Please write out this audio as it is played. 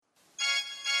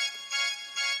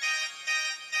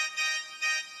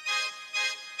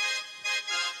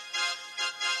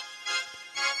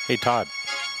Hey, Todd,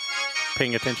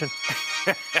 paying attention?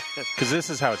 Because this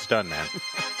is how it's done, man.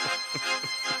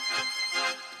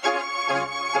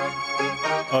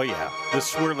 Oh, yeah. The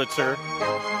Swirlitzer.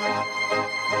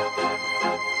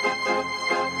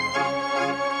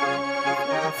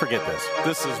 Forget this.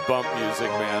 This is bump music,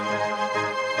 man.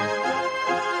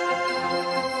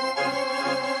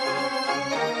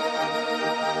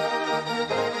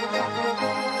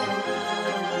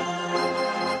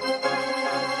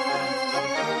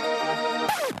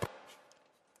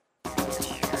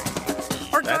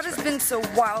 Our God has been so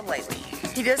wild lately.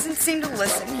 He doesn't seem to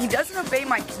listen. He doesn't obey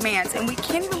my commands, and we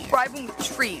can't even bribe him with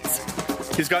treats.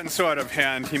 He's gotten so out of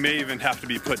hand, he may even have to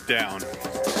be put down.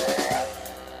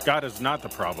 God is not the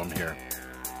problem here.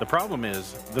 The problem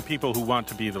is the people who want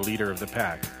to be the leader of the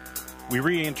pack. We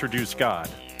reintroduce God.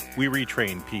 We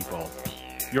retrain people.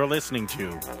 You're listening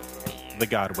to The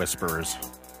God Whisperers.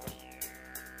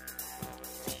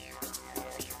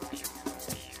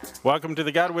 Welcome to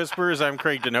The God Whisperers. I'm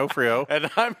Craig D'Onofrio. And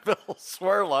I'm Bill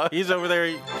Swirla. He's over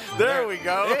there. There we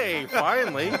go. Hey,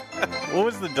 finally. What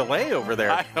was the delay over there?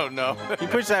 I don't know. You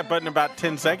pushed that button about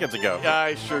 10 seconds ago.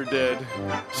 I sure did.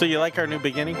 So you like our new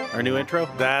beginning, our new intro?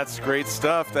 That's great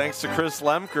stuff. Thanks to Chris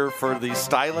Lemker for the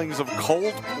stylings of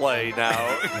Coldplay now.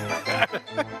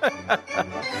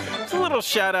 It's a little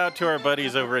shout out to our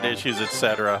buddies over at Issues,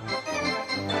 Etc.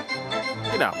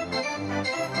 You know,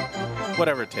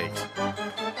 whatever it takes.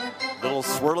 Little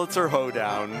Swirlitzer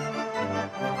hoedown.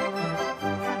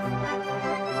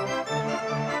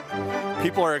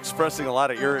 People are expressing a lot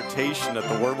of irritation at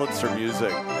the Wurlitzer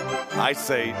music. I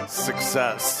say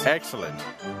success. Excellent.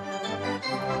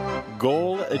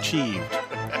 Goal achieved.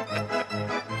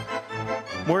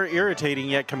 More irritating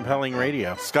yet compelling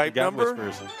radio. Skype God number?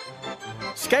 Whispers.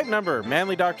 Skype number,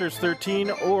 Manly Doctors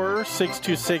 13 or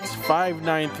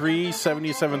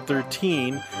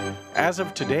 626-593-7713. As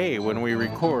of today, when we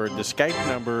record, the Skype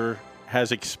number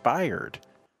has expired.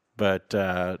 But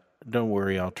don't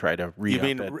worry, I'll try to re-up it.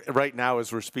 You mean right now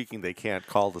as we're speaking, they can't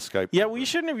call the Skype Yeah, number? we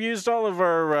shouldn't have used all of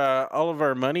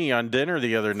our money on dinner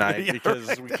the other night Yeah, because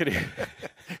right. we could.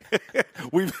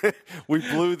 we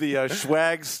blew the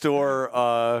Schwag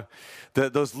store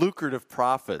those lucrative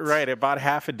profits. Right, I bought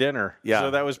half a dinner. Yeah,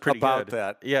 so that was pretty about good.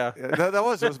 that. Yeah, That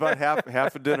was about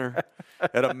half a dinner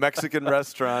at a Mexican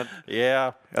restaurant.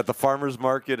 Yeah, at the farmers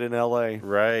market in L.A.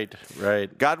 Right.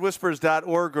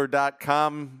 Godwhispers.org or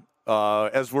 .com.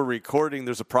 As we're recording,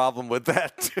 there's a problem with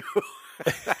that too.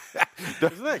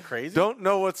 Isn't that crazy? Don't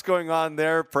know what's going on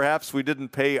there. Perhaps we didn't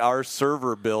pay our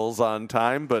server bills on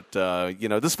time, but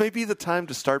this may be the time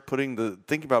to start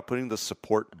thinking about putting the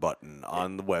support button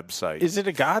on the website. Is it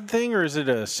a God thing or is it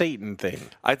a Satan thing?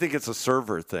 I think it's a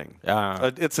server thing.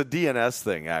 It's a DNS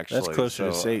thing, actually. That's closer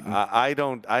to Satan.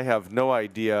 I have no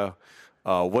idea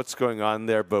what's going on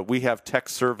there, but we have tech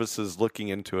services looking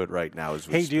into it right now.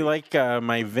 Hey, do you like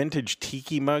my vintage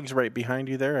tiki mugs right behind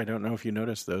you there? I don't know if you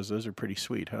noticed those. Those are pretty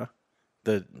sweet, huh?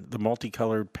 The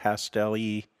multicolored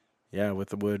pastel-y, with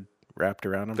the wood wrapped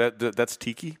around them. That's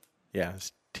tiki? Yeah,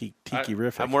 it's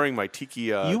tiki-rific. I'm wearing my tiki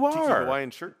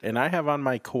Hawaiian shirt. And I have on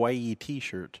my Kauai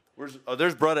T-shirt.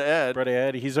 There's Brother Ed. Brother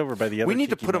Ed, he's over by the other We need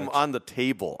to tiki put him mugs. on the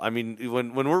table. I mean,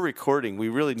 when we're recording, we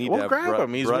really need to We'll have grab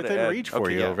him. He's Brother within Ed. reach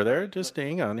for you over there. Just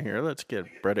hang on here. Let's get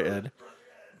Brother Ed.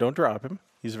 Don't drop him.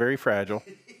 He's very fragile.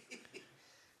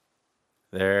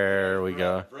 There we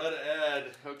go. Brother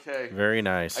Ed. Okay. Very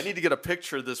nice. I need to get a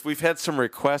picture of this. We've had some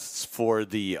requests for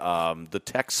the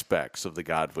tech specs of the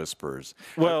God Whisperers.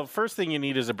 Well, first thing you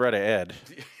need is a Brother Ed.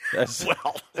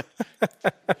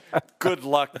 Good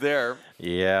luck there.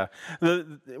 Yeah.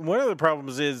 One of the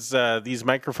problems is these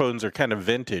microphones are kind of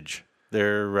vintage.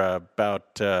 They're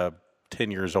about 10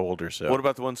 years old or so. What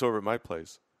about the ones over at my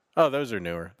place? Oh, those are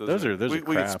newer. Those are we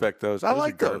crap. can spec those. I Those are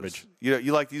like garbage. those.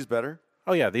 You like these better?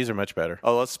 Oh, yeah, these are much better.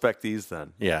 Oh, let's spec these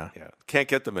then. Yeah. Can't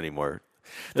get them anymore.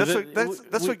 That's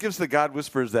what gives the God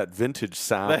Whisperers that vintage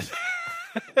sound.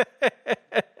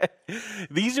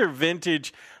 These are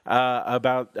vintage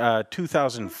about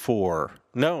 2004.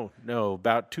 No,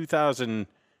 about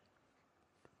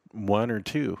 2001 or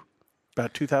 2.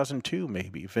 About 2002,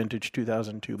 maybe. Vintage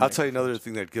 2002. I'll tell you another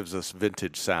thing that gives us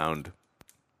vintage sound.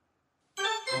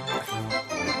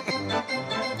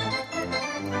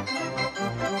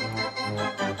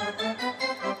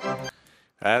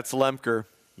 That's Lemker.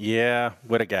 Yeah,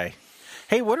 what a guy.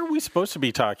 Hey, what are we supposed to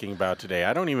be talking about today?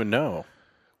 I don't even know.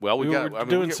 Well, we were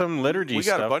doing some liturgy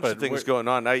stuff. We got a bunch of things going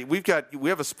on. We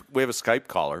have a Skype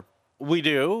caller. We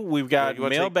do. We've got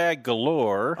mailbag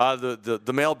galore.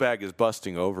 The mailbag is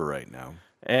busting over right now.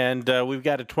 And we've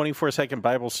got a 24-second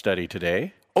Bible study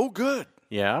today. Oh, good.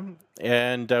 Yeah,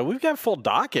 and we've got a full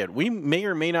docket. We may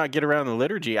or may not get around the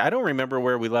liturgy. I don't remember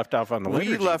where we left off on the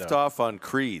liturgy. We left off on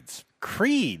creeds.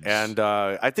 Creeds. And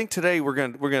I think today we're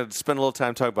gonna spend a little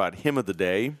time talking about hymn of the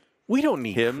day. We don't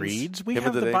need Hymns, creeds. We hymn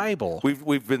have of the day. Bible.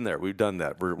 We've been there. We've done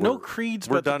that. No creeds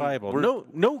we're but done, the Bible.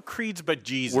 No creeds but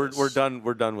Jesus. We're done.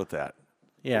 We're done with that.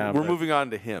 Yeah, we're moving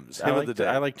on to hymns. Hymn of the day.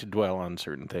 I like to dwell on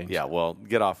certain things. Yeah, well,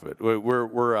 get off of it. We're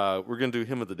going to do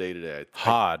hymn of the day today.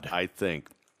 Hod. I think.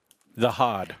 The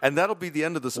Hod, And that'll be the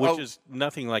end of this. which is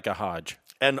nothing like a Hodge.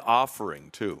 and offering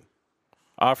too.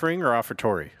 Offering or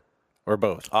offertory, or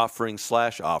both. Offering /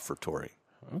 offertory.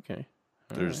 Okay.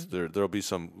 There'll be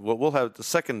some. We'll have the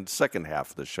second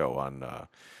half of the show on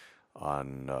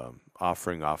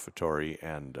offering, offertory,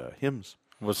 and hymns.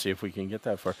 We'll see if we can get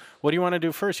that far. What do you want to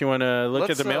do first? You want to look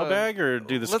at the mailbag or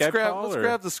do the Skype call? Let's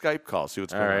grab the Skype call. See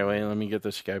what's All going right, on. wait. Let me get the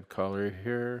Skype caller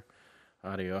here.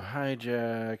 Audio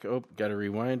hijack. Oh, got to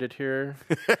rewind it here.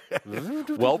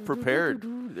 Well prepared.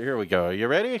 Here we go. You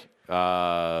ready?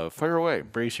 Fire away.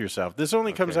 Brace yourself. This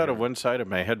only comes out of one side of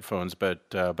my headphones, but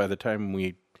by the time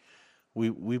we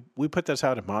put this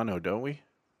out in mono, don't we?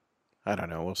 I don't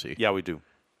know. We'll see. Yeah, we do.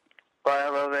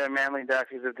 Well, hello there, manly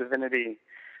doctors of divinity.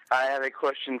 I have a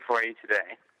question for you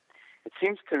today. It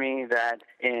seems to me that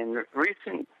in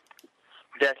recent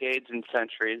decades and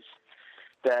centuries,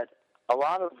 that a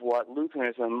lot of what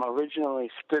Lutheranism originally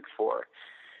stood for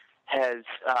has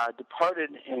departed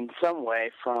in some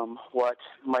way from what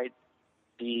might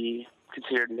be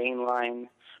considered mainline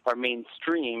or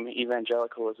mainstream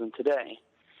evangelicalism today.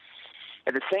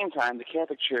 At the same time, the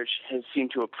Catholic Church has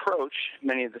seemed to approach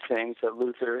many of the things that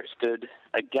Luther stood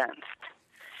against.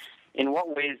 In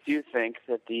what ways do you think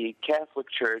that the Catholic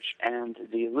Church and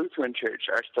the Lutheran Church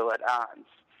are still at odds?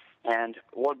 And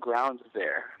what grounds is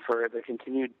there for the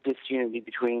continued disunity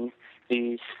between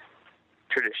these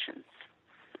traditions?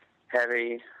 Have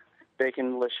a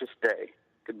bacon-licious day.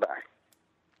 Goodbye.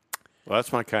 Well,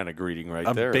 that's my kind of greeting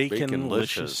right there.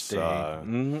 Bacon-licious day. I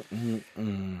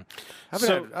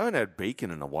haven't had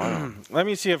bacon in a while. Let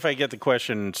me see if I get the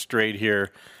question straight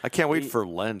here. I can't wait for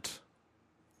Lent.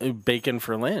 Bacon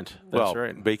for Lent. That's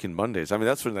right. Bacon Mondays. I mean,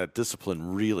 that's when that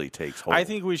discipline really takes hold. I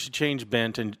think we should change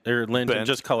Lent and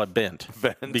just call it Bent.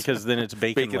 Bent. Because then it's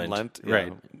Bacon, Bacon Lent. Lent.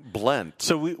 Right. Blent.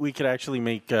 So we could actually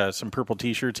make some purple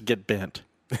T-shirts, get bent.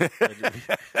 All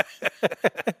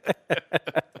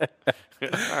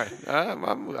right.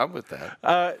 I'm with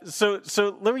that. So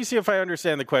let me see if I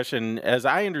understand the question. As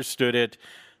I understood it,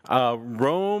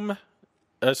 Rome,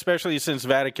 especially since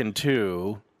Vatican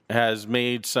II, has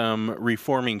made some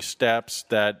reforming steps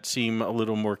that seem a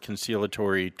little more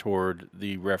conciliatory toward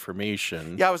the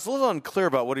Reformation. Yeah, I was a little unclear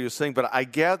about what he was saying, but I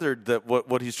gathered that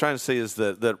what he's trying to say is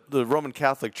that the Roman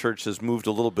Catholic Church has moved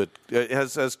a little bit,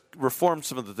 has reformed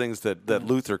some of the things that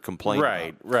Luther complained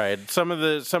about. Right. Some of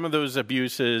those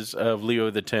abuses of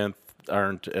Leo X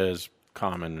aren't as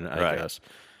common, I guess.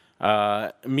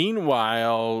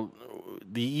 Meanwhile,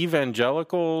 the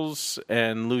evangelicals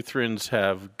and Lutherans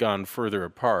have gone further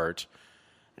apart.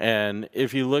 And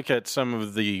if you look at some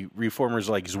of the reformers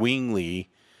like Zwingli,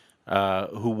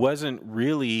 who wasn't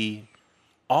really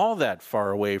all that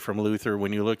far away from Luther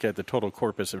when you look at the total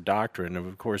corpus of doctrine,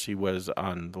 of course he was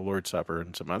on the Lord's Supper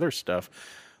and some other stuff,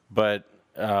 but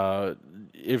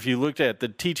if you looked at the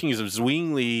teachings of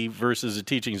Zwingli versus the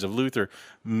teachings of Luther,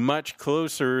 much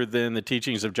closer than the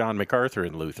teachings of John MacArthur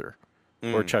and Luther,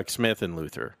 or Chuck Smith and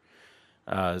Luther.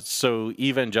 So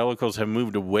evangelicals have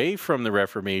moved away from the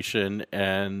Reformation,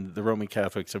 and the Roman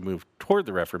Catholics have moved toward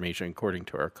the Reformation, according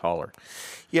to our caller.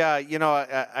 Yeah,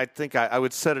 I think I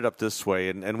would set it up this way,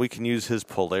 and we can use his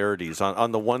polarities.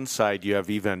 On the one side, you have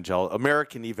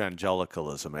American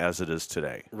evangelicalism as it is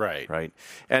today. Right.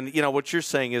 And, what you're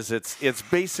saying is it's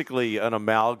basically an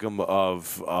amalgam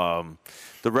of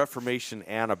the Reformation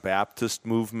Anabaptist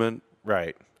movement.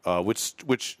 Right.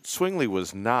 Which Zwingli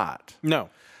was not.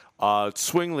 No.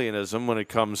 Zwinglianism when it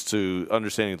comes to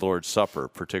understanding the Lord's Supper,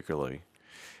 particularly,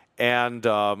 and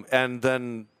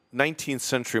then 19th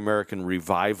century American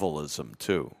revivalism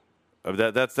too.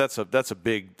 That's a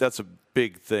big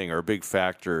thing or a big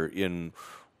factor in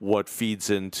what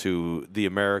feeds into the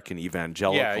American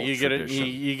evangelical tradition.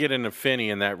 You get into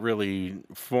Finney, and that really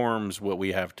forms what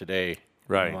we have today.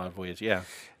 Right. In a lot of ways, yeah.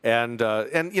 And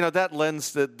that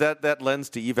lends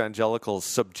to evangelical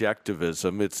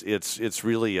subjectivism. It's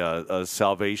really a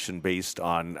salvation based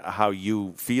on how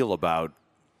you feel about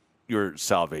your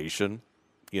salvation.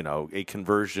 A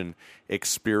conversion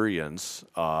experience,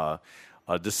 a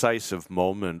decisive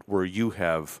moment where you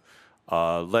have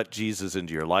let Jesus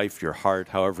into your life, your heart,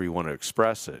 however you want to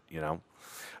express it.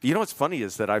 You know what's funny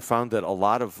is that I found that a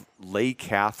lot of lay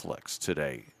Catholics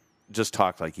today just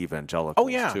talk like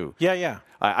evangelicals too. Yeah.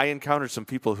 I encountered some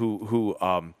people who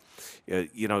the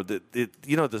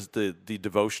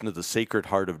devotion of the Sacred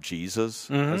Heart of Jesus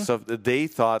and stuff. They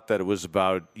thought that it was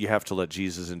about you have to let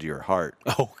Jesus into your heart.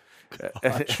 Oh,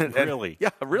 gosh, really?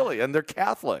 Yeah, really. And they're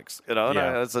Catholics, And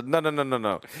I said,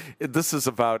 no. This is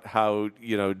about how,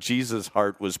 Jesus'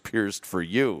 heart was pierced for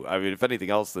you. I mean, if anything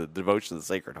else, the devotion of the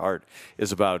Sacred Heart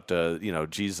is about,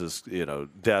 Jesus,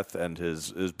 death and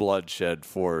his blood shed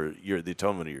for the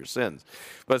atonement of your sins.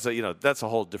 But, that's a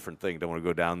whole different thing. Don't want to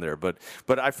go down there. But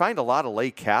I find a lot of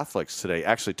lay Catholics today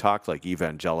actually talk like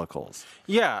evangelicals.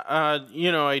 Yeah.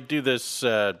 I do this...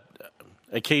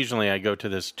 Occasionally, I go to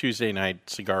this Tuesday night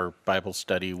cigar Bible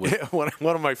study with one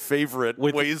of my favorite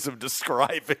ways of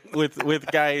describing with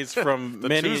guys from the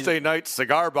many Tuesday night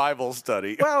cigar Bible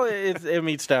study. Well, it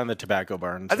meets down the tobacco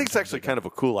barn. I think it's actually kind of a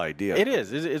cool idea. It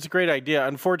is. It's a great idea.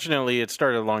 Unfortunately, it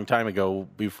started a long time ago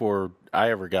before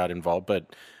I ever got involved.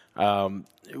 But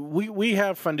we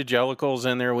have fundagelicals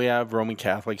in there. We have Roman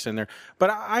Catholics in there. But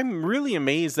I'm really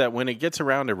amazed that when it gets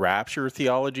around to rapture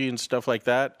theology and stuff like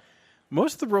that,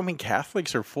 most of the Roman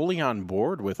Catholics are fully on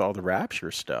board with all the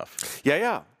rapture stuff.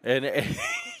 Yeah. And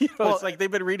it's like they've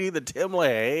been reading the Tim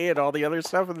LaHaye and all the other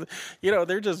stuff, and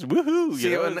they're just woohoo.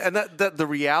 See, and that the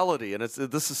reality, and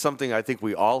this is something I think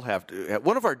we all have to.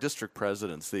 One of our district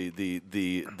presidents,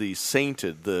 the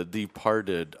sainted, the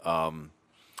departed,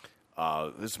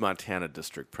 this Montana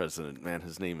district president, man,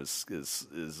 his name is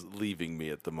leaving me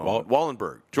at the moment.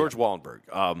 Wallenberg, George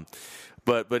Wallenberg.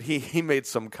 But he made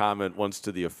some comment once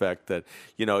to the effect that,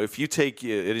 if you take,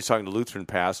 and he's talking to Lutheran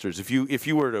pastors, if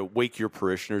you were to wake your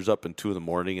parishioners up in 2 a.m.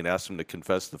 and ask them to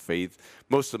confess the faith,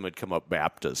 most of them would come up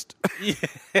Baptist.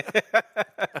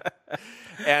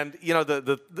 And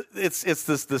it's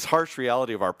this harsh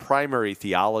reality of our primary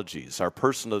theologies, our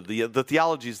personal the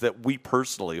theologies that we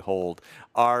personally hold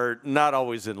are not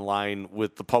always in line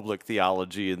with the public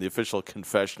theology and the official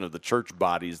confession of the church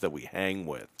bodies that we hang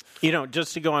with.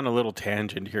 Just to go on a little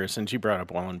tangent here, since you brought up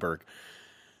Wallenberg,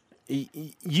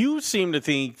 you seem to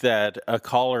think that a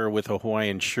collar with a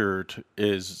Hawaiian shirt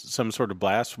is some sort of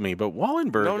blasphemy, but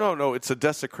Wallenberg... No, it's a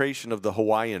desecration of the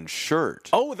Hawaiian shirt.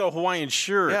 Oh, the Hawaiian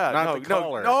shirt, not the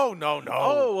collar. No.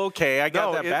 Oh, okay, I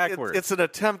got that backwards. It's an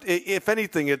attempt, if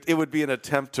anything, it would be an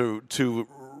attempt to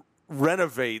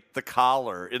renovate the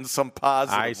collar in some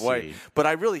positive way. But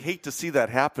I really hate to see that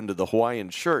happen to the Hawaiian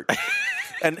shirt.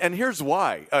 And here's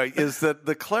why, is that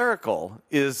the clerical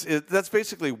that's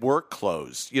basically work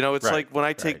clothes. It's like when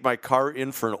I take my car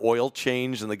in for an oil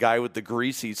change and the guy with the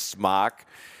greasy smock,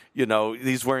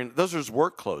 he's wearing, those are his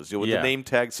work clothes, with the name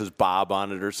tag says Bob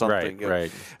on it or something.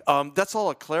 Right. That's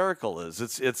all a clerical is.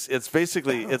 It's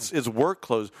basically, it's work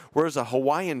clothes, whereas a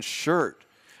Hawaiian shirt,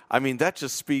 I mean, that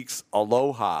just speaks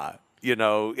aloha,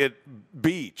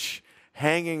 beach,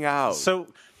 hanging out. So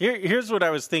here's what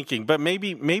I was thinking, but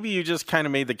maybe you just kind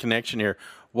of made the connection here.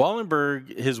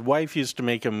 Wallenberg, his wife used to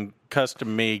make him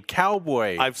custom-made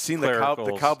cowboy. I've seen the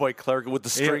cowboy clerical with the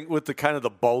string, with the kind of the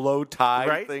bolo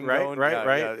tie thing going.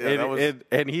 Right.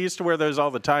 And he used to wear those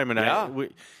all the time.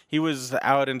 And he was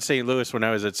out in St. Louis when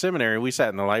I was at seminary. We sat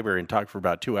in the library and talked for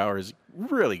about 2 hours.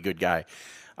 Really good guy.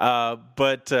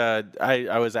 But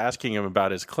I was asking him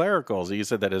about his clericals. He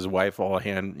said that his wife they were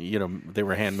handmade by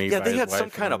his wife. Yeah, they had some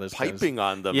kind of piping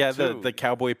on them, too. the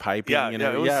cowboy piping.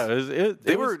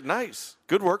 They were nice.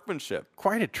 Good workmanship.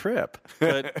 Quite a trip.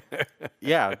 But,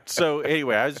 so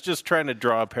anyway, I was just trying to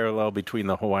draw a parallel between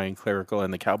the Hawaiian clerical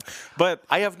and the cowboy. But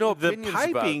I have no opinions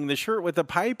about the shirt with the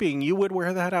piping, you would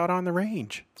wear that out on the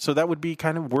range. So that would be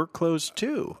kind of work clothes,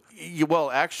 too. Well,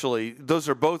 actually, those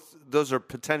are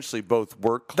potentially both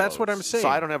work clothes. That's what I'm saying. So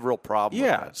I don't have a real problem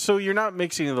with that. So you're not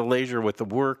mixing the leisure with the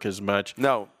work as much.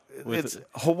 No, it's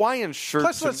Hawaiian shirts.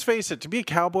 Plus, let's face it, to be a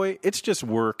cowboy, it's just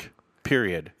work,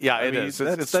 period. Yeah, it is.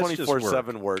 It's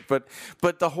 24/7 work.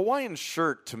 But the Hawaiian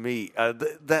shirt, to me,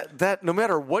 that no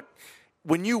matter what,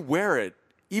 when you wear it,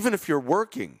 even if you're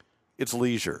working, it's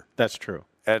leisure. That's true.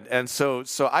 And so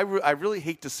I really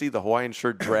hate to see the Hawaiian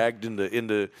shirt dragged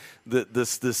into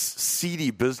this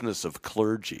seedy business of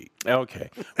clergy.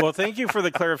 Okay. Well, thank you for the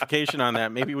clarification on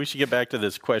that. Maybe we should get back to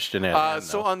this question at hand.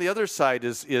 So on the other side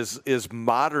is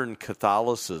modern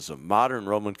Catholicism, modern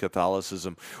Roman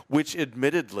Catholicism, which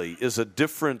admittedly is a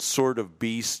different sort of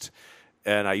beast,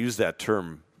 and I use that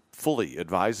term fully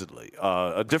advisedly,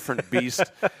 a different beast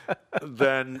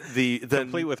than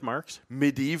complete with Marx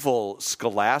medieval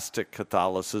scholastic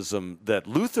Catholicism that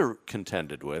Luther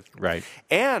contended with, right?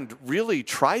 And really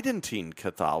Tridentine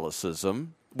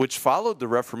Catholicism which followed the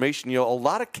Reformation, a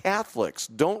lot of Catholics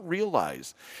don't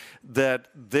realize that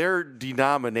their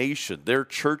denomination, their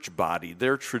church body,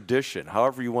 their tradition,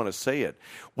 however you want to say it,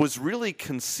 was really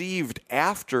conceived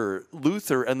after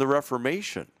Luther and the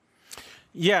Reformation.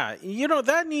 Yeah,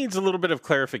 that needs a little bit of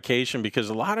clarification, because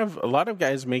a lot of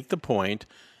guys make the point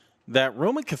that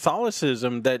Roman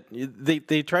Catholicism, that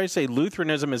they try to say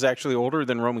Lutheranism is actually older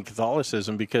than Roman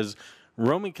Catholicism, because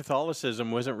Roman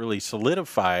Catholicism wasn't really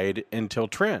solidified until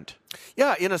Trent.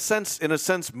 Yeah, in a sense,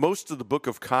 most of the Book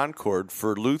of Concord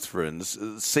for Lutherans,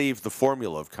 save the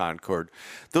Formula of Concord,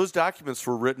 those documents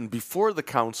were written before the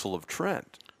Council of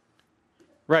Trent.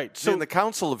 Right. So the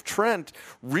Council of Trent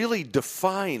really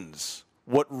defines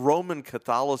what Roman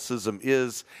Catholicism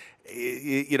is,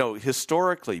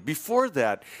 historically. Before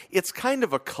that, it's kind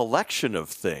of a collection of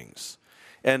things.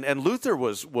 And Luther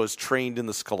was trained in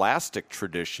the scholastic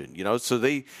tradition, so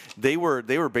they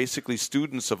were basically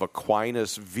students of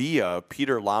Aquinas via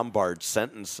Peter Lombard's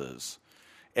sentences,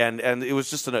 and it was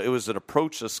just an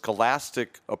approach, a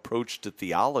scholastic approach to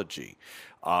theology,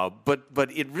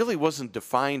 but it really wasn't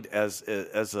defined as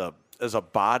a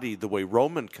body the way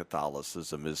Roman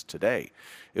Catholicism is today.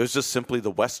 It was just simply the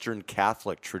Western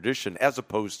Catholic tradition as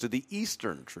opposed to the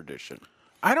Eastern tradition.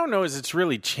 I don't know as it's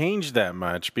really changed that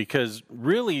much, because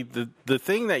really the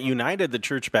thing that united the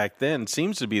church back then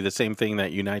seems to be the same thing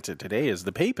that unites it today, is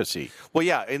the papacy. Well,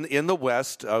 yeah, in the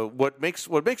West, what makes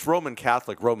Roman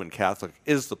Catholic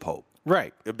is the Pope.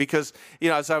 Right. Because,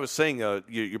 as I was saying,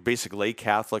 your basic lay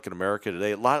Catholic in America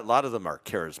today, a lot of them are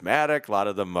charismatic, a lot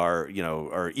of them are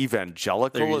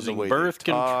evangelical. They're using birth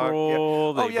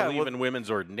control. They believe in women's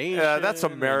ordination. Yeah, that's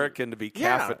American to be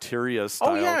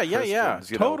cafeteria-style Christians,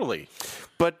 totally.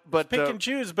 But pick and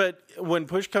choose, but when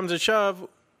push comes to shove,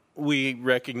 we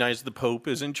recognize the Pope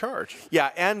is in charge.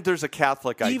 Yeah, and there's a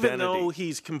Catholic identity. Even though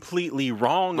he's completely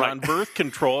wrong on birth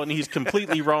control, and he's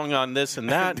completely wrong on this and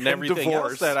that and everything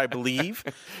else that I believe,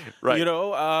 right?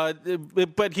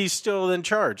 But he's still in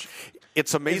charge.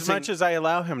 It's amazing, as much as I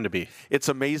allow him to be. It's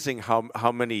amazing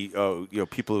how many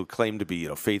people who claim to be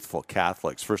faithful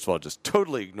Catholics, first of all, just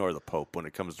totally ignore the Pope when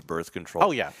it comes to birth control.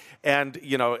 Oh yeah, and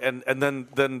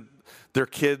then their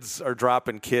kids are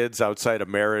dropping kids outside of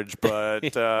marriage,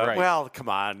 but right. Well, come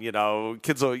on,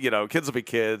 kids will be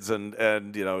kids, and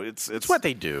it's what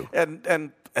they do,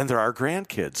 and there are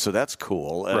grandkids, so that's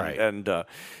cool. And, right.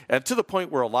 And to the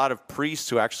point where a lot of priests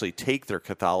who actually take their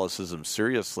Catholicism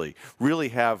seriously really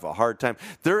have a hard time.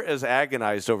 They're as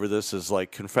agonized over this as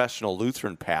like confessional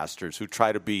Lutheran pastors who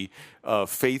try to be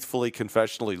faithfully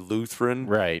confessionally Lutheran,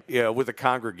 right? Yeah, with a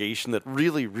congregation that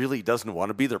really, really doesn't want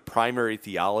to be. Their primary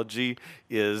theology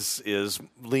is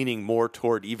leaning more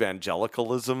toward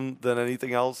evangelicalism than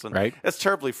anything else, and right. It's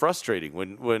terribly frustrating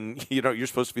when you're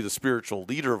supposed to be the spiritual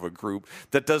leader of a group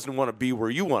that doesn't want to be where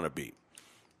you want to be.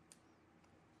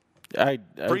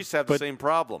 Priests have the same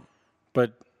problem.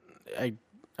 But I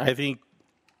think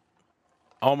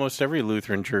almost every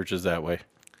Lutheran church is that way.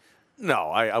 No,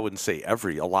 I wouldn't say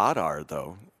every. A lot are,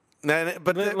 though.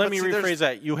 But let me rephrase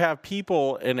that. You have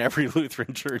people in every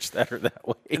Lutheran church that are that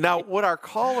way. Now, what our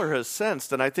caller has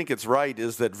sensed, and I think it's right,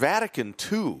 is that Vatican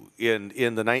II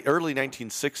in the early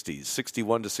 1960s,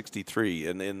 61 to 63,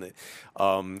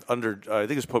 under I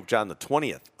think it was Pope John the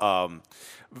 20th,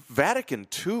 Vatican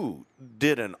II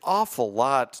did an awful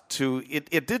lot to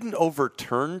it didn't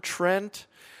overturn Trent,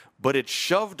 but it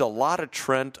shoved a lot of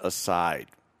Trent aside,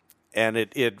 and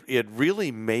it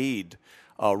really made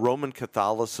Roman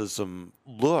Catholicism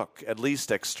look, at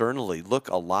least externally, look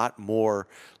a lot more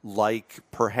like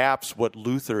perhaps what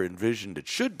Luther envisioned it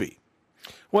should be.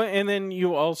 Well, and then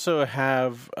you also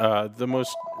have the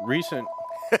most recent,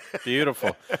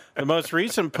 beautiful, the most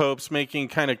recent popes making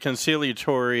kind of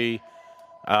conciliatory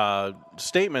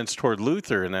statements toward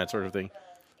Luther and that sort of thing.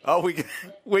 Oh,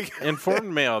 we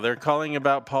Informed Mail. They're calling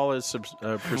about Paula's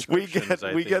prescriptions.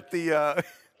 We get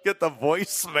the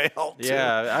voicemail too.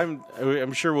 Yeah,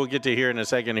 I'm sure we'll get to hear in a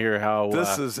second here how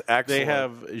this is excellent. They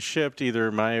have shipped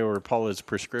either my or Paula's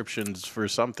prescriptions for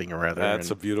something or other. That's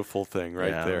a beautiful thing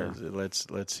right there.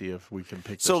 Let's see if we can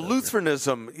pick. So this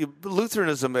up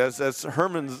Lutheranism, as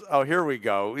Herman's. Oh, here we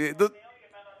go.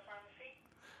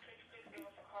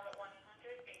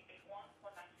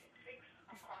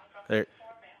 There.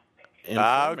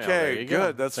 Okay,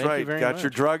 good. That's right. Got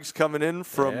your drugs coming in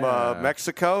from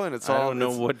Mexico, and it's all. I don't know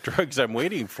what drugs I'm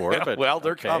waiting for, but well,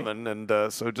 they're coming, and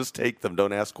so just take them.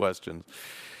 Don't ask questions.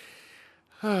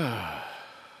 So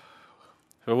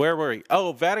where were we?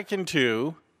 Oh, Vatican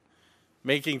II,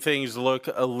 making things look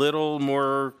a little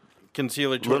more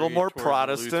conciliatory, little more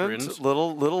Protestant,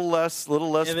 little less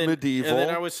and then, medieval. And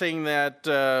then I was saying that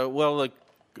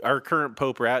our current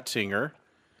Pope Ratzinger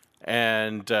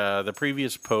and the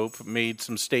previous Pope made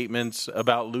some statements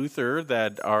about Luther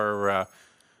that are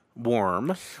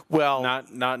warm. Well,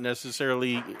 not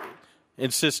necessarily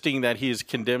insisting that he is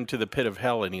condemned to the pit of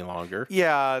hell any longer.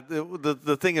 Yeah,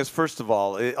 the thing is, first of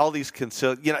all these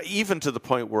even to the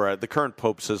point where the current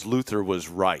Pope says Luther was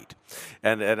right,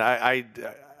 and I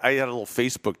had a little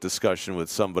Facebook discussion with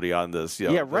somebody on this.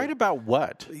 Right about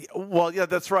what? Well, yeah,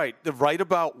 that's right. Right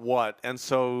about what? And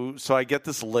so I get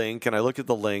this link, and I look at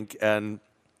the link, and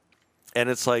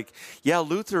it's like, yeah,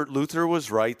 Luther was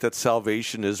right that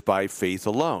salvation is by faith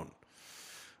alone.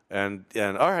 And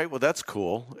all right, well, that's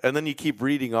cool. And then you keep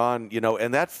reading on,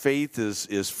 and that faith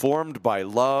is formed by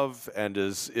love and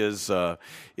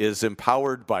is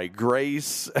empowered by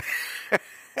grace.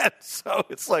 And so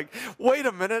it's like, wait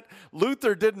a minute,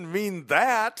 Luther didn't mean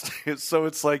that. So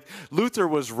it's like Luther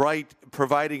was right,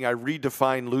 providing I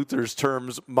redefine Luther's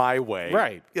terms my way.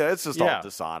 Right. Yeah, it's just all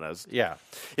dishonest. Yeah.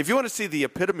 If you want to see the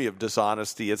epitome of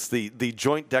dishonesty, it's the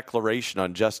Joint Declaration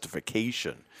on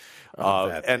Justification.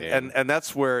 And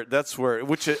that's where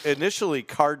which initially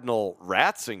Cardinal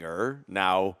Ratzinger,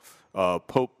 now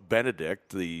Pope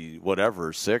Benedict the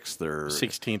sixth or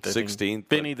 16th,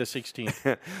 Benny the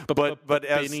 16th. but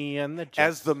Benny and the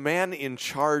as the man in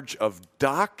charge of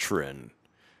doctrine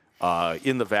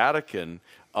in the Vatican,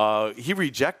 he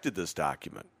rejected this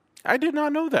document. I did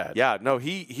not know that. Yeah, no,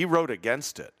 he wrote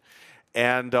against it,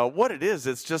 and what it is,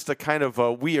 it's just a kind of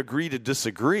we agree to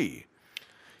disagree.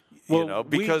 Well,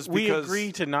 because we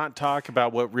agree to not talk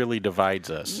about what really divides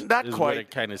us. Not is quite. What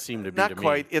it kind of seemed to be. Not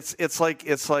quite. Me. It's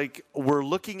like we're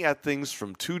looking at things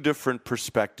from two different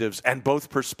perspectives, and both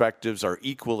perspectives are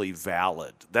equally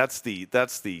valid. That's the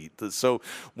so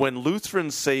when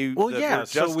Lutherans say, well, that yeah, we're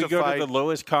justified, so we go to the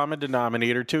lowest common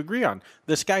denominator to agree on.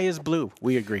 The sky is blue.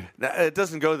 We agree. Now, it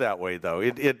doesn't go that way, though.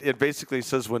 It basically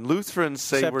says when Lutherans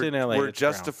say we're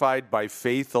justified by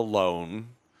faith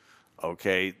alone.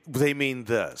 Okay, they mean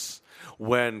this.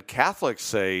 When Catholics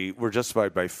say we're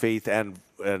justified by faith and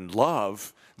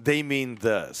love, they mean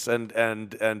this. And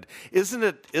isn't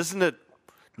it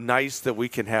nice that we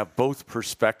can have both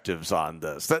perspectives on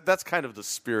this? That's kind of the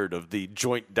spirit of the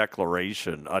Joint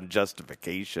Declaration on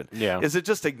Justification. Yeah. Is it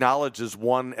just acknowledges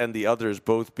one and the other as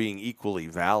both being equally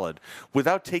valid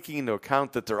without taking into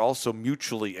account that they're also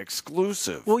mutually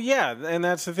exclusive. Well, yeah, and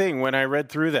that's the thing. When I read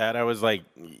through that, I was like,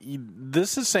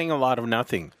 this is saying a lot of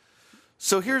nothing.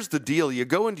 So here's the deal. You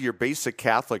go into your basic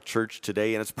Catholic church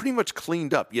today, and it's pretty much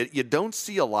cleaned up. You don't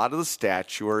see a lot of the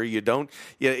statuary.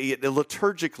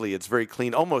 Liturgically, it's very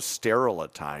clean, almost sterile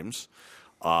at times.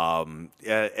 Great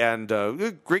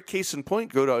case in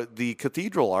point, go to the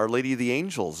cathedral, Our Lady of the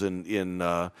Angels in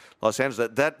Los Angeles.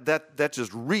 That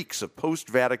just reeks of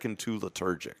post-Vatican II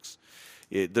liturgics.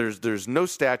 There's no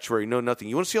statuary, no nothing.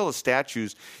 You want to see all the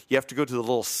statues, you have to go to the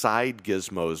little side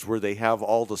gizmos where they have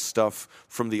all the stuff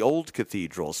from the old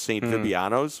cathedrals, St.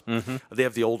 Vibiano's. Mm-hmm. They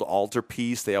have the old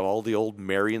altarpiece. They have all the old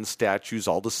Marian statues,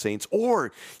 all the saints.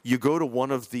 Or you go to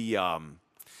one of the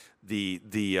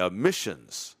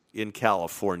missions in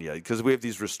California, because we have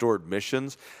these restored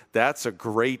missions. That's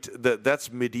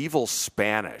that's medieval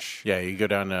Spanish. Yeah, you go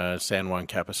down to San Juan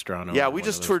Capistrano. Yeah, we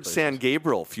just toured San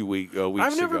Gabriel a few weeks ago.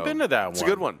 I've never been to that one. It's a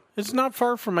good one. It's not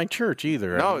far from my church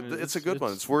either. No, it's a good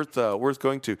one. It's worth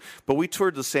going to. But we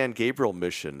toured the San Gabriel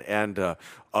mission, and a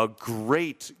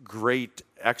great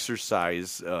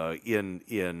exercise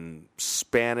in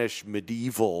Spanish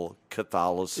medieval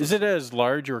Catholicism. Is it as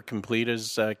large or complete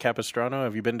as Capistrano?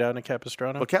 Have you been down to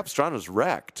Capistrano? Well, Capistrano's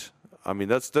wrecked. I mean,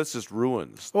 that's just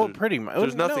ruins. Well, pretty much.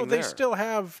 There's nothing there. They still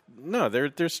have. No,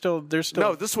 there's still.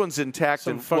 No, this one's intact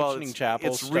some and functioning chapel.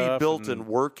 It's rebuilt and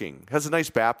working. Has a nice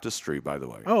baptistry, by the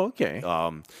way. Oh, okay.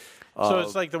 So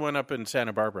it's like the one up in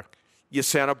Santa Barbara. Yeah,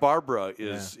 Santa Barbara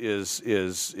is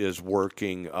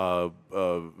working.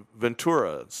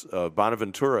 Bonaventura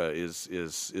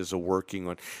is a working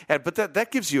one. But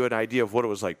that gives you an idea of what it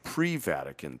was like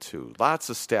pre-Vatican II. Lots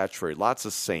of statuary, lots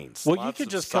of saints. Well, you could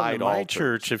just come to my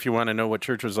church if you want to know what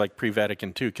church was like pre-Vatican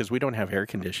II, because we don't have air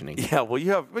conditioning. Yeah, well,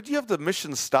 you have the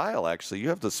mission style. Actually, you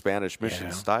have the Spanish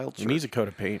mission style church. It needs a coat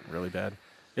of paint really bad.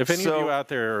 If any of you out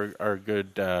there are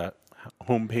good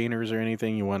home painters or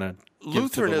anything, you want to.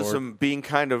 Lutheranism being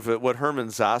kind of what Herman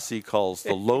Zassi calls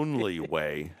the lonely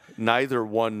way, neither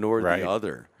one nor the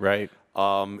other. Right.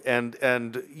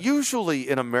 And usually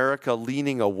in America,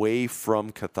 leaning away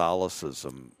from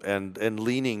Catholicism and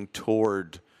leaning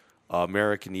toward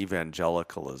American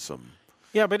evangelicalism.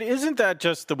 Yeah, but isn't that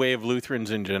just the way of Lutherans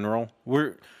in general?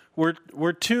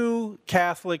 we're too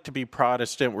Catholic to be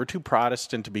Protestant. We're too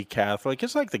Protestant to be Catholic.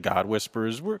 It's like the God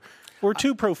Whisperers. We're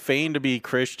too profane to be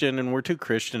Christian, and we're too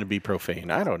Christian to be profane.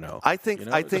 I don't know. I think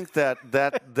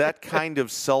that kind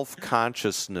of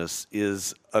self-consciousness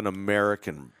is an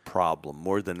American problem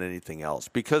more than anything else,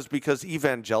 because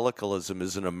evangelicalism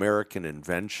is an American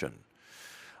invention.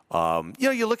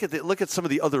 You look at some of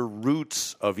the other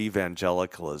roots of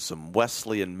evangelicalism,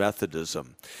 Wesleyan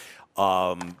Methodism.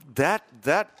 That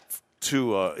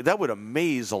would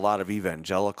amaze a lot of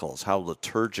evangelicals how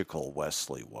liturgical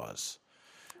Wesley was.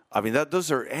 I mean,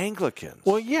 those are Anglicans.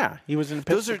 Well, yeah, he was an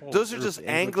Episcopal. Those are just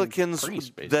Anglicans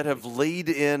priest, that have laid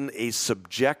in a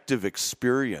subjective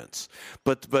experience,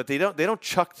 but they don't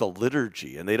chuck the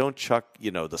liturgy and they don't chuck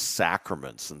the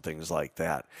sacraments and things like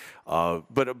that.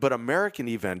 But American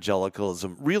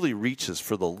evangelicalism really reaches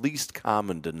for the least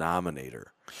common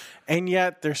denominator. And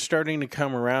yet they're starting to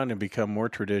come around and become more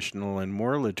traditional and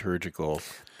more liturgical.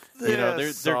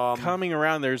 They're coming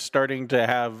around. They're starting to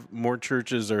have more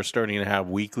churches are starting to have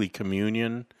weekly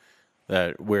communion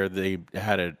where they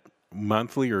had it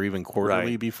monthly or even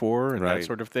quarterly before and that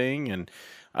sort of thing. And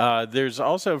there's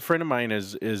also a friend of mine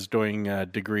is doing a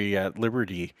degree at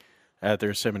Liberty at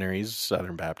their seminary. He's a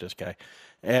Southern Baptist guy.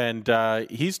 And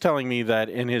he's telling me that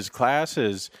in his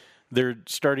classes, they're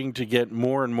starting to get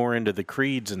more and more into the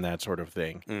creeds and that sort of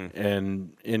thing.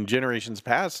 And in generations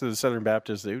past, the Southern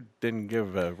Baptists, they didn't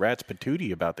give a rat's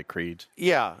patootie about the creeds.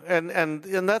 Yeah, and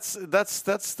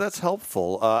that's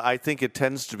helpful. I think it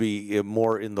tends to be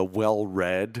more in the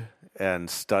well-read and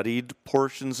studied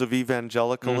portions of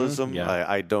evangelicalism.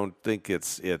 I don't think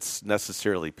it's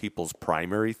necessarily people's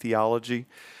primary theology.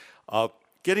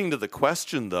 Getting to the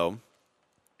question, though,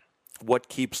 what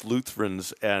keeps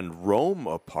Lutherans and Rome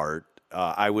apart,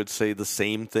 I would say the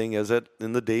same thing as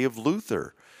in the day of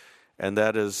Luther. And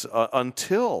that is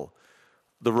until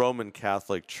the Roman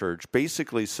Catholic Church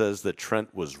basically says that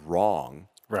Trent was wrong.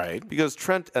 Right. Because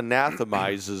Trent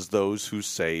anathemizes those who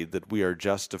say that we are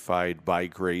justified by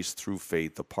grace through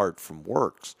faith apart from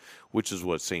works, which is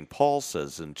what St. Paul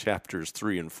says in chapters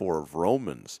 3 and 4 of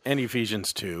Romans. And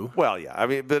Ephesians 2. Well, yeah. I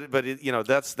mean, but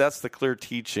that's the clear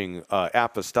teaching,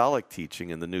 apostolic teaching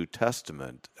in the New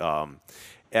Testament.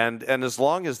 And as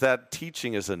long as that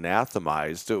teaching is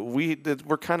anathemized,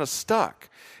 we're kind of stuck.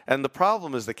 And the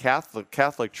problem is the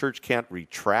Catholic Church can't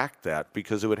retract that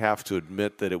because it would have to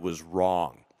admit that it was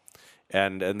wrong.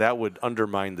 And that would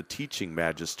undermine the teaching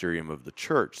magisterium of the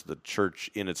church. The church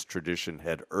in its tradition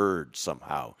had erred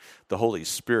somehow. The Holy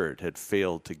Spirit had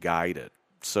failed to guide it.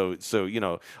 So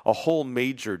a whole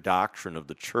major doctrine of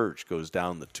the church goes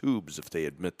down the tubes if they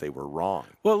admit they were wrong.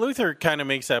 Well, Luther kind of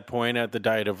makes that point at the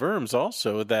Diet of Worms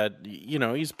also, that,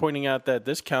 he's pointing out that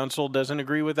this council doesn't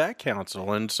agree with that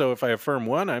council. And so if I affirm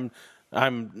one,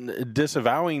 I'm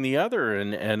disavowing the other,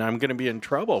 and I'm going to be in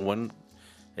trouble when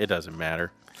it doesn't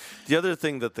matter. The other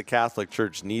thing that the Catholic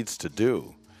Church needs to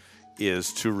do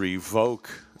is to revoke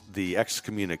the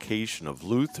excommunication of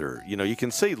Luther. You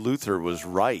can say Luther was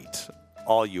right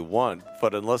all you want,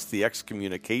 but unless the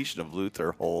excommunication of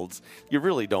Luther holds, you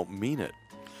really don't mean it.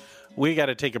 We got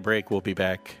to take a break. We'll be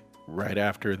back right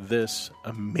after this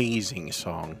amazing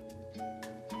song.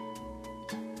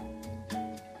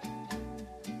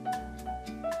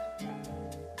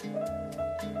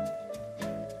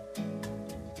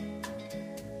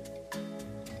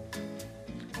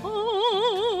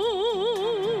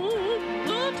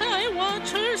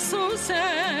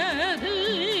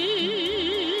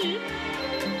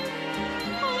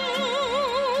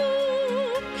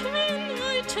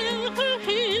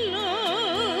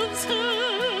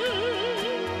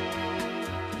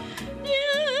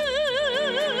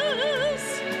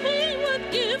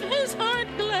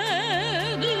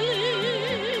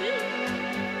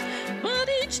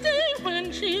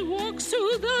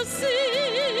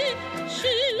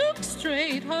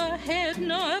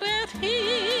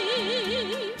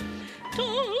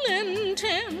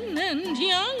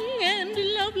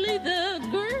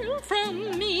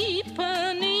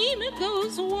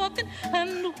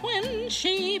 And when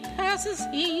she passes,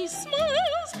 he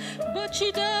smiles, but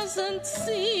she doesn't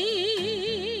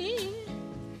see.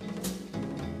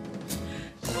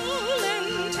 Tall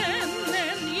and tan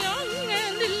and young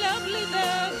and lovely,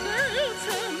 the girl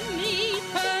from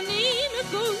Ipanema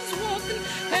goes walking.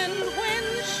 And when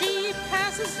she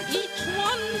passes, each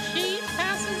one she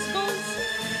passes goes,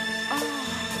 ah.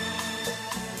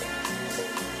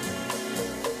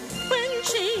 When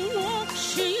she walks,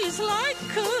 she's like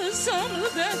a summer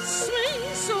that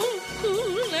swings so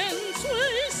cool and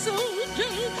sways so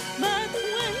gentle. But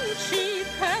when she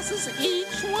passes,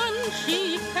 each one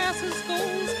she passes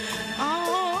goes,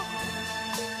 ah.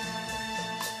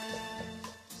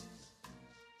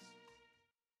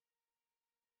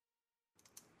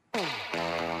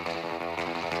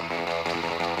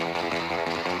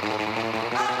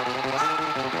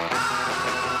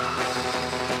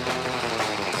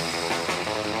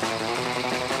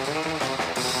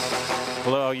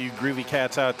 Hello, all you groovy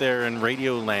cats out there in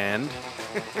Radio Land.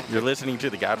 You're listening to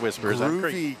the God Whisperers. I'm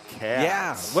Craig. Groovy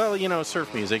cats. Yeah. Well, you know,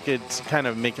 surf music. It's kind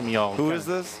of making me all. Who is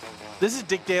this? This is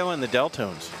Dick Dale and the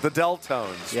Deltones. The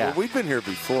Deltones. Yeah. Well, we've been here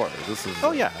before. This is.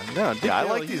 Oh yeah, no, Dick Yeah, I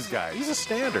Dale, like these guys. He's a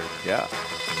standard. Yeah.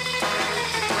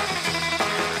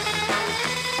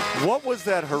 What was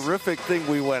that horrific thing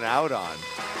we went out on?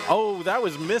 Oh, that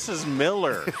was Mrs.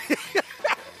 Miller.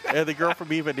 Yeah, the girl from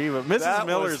Ipanema. Mrs.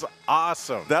 Miller's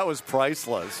awesome. That was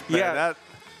priceless. Man, Yeah.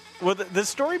 Well, the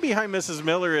story behind Mrs.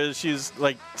 Miller is she's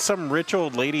like some rich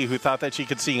old lady who thought that she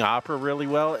could sing opera really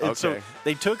well. And so Okay.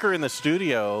 they took her in the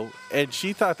studio, and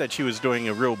she thought that she was doing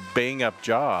a real bang-up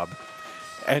job.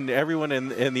 And everyone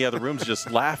in the other rooms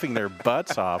just laughing their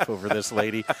butts off over this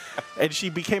lady. And she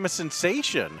became a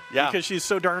sensation because she's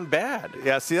so darn bad.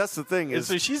 Yeah, see, that's the thing. And Is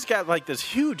so she's got like this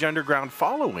huge underground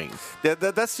following.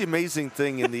 that's the amazing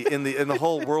thing in the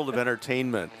whole world of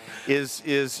entertainment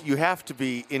is you have to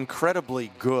be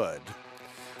incredibly good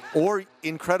or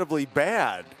incredibly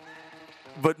bad,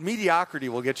 but mediocrity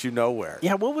will get you nowhere.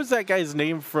 Yeah, what was that guy's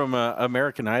name from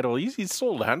American Idol? He's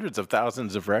sold hundreds of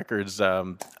thousands of records.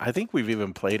 I think we've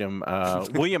even played him.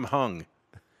 William Hung.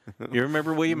 You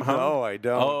remember William Hung? No, I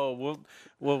don't. Oh,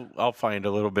 well, I'll find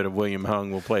a little bit of William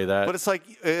Hung. We'll play that. But it's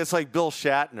like Bill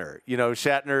Shatner. You know,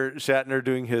 Shatner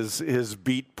doing his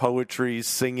beat poetry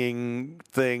singing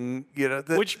thing. You know,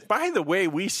 which, by the way,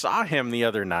 we saw him the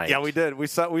other night. yeah, we did. We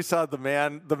saw the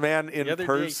man in The other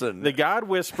person. day, the God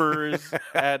Whisperers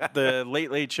at the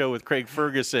Late Late Show with Craig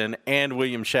Ferguson and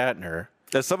William Shatner.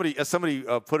 As somebody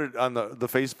put it on the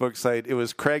Facebook site, it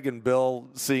was Craig and Bill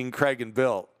seeing Craig and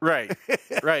Bill. Right,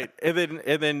 right. And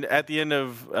then at the end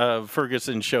of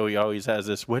Ferguson's show, he always has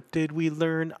this, what did we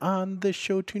learn on the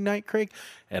show tonight, Craig?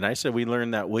 And I said we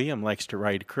learned that William likes to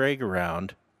ride Craig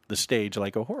around the stage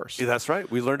like a horse. Yeah, that's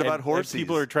right. We learned about horses. And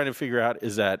people are trying to figure out,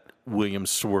 is that William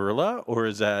Swirla or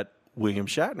is that William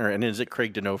Shatner? And is it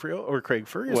Craig D'Onofrio or Craig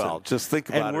Ferguson? Well, just think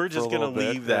about it. And we're just going to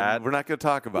leave that. We're not going to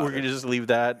talk about it. We're going to just leave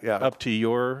that up to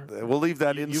your. We'll leave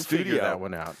that in you studio. Figure that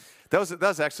one out. That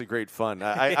was actually great fun.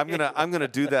 I'm gonna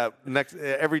do that next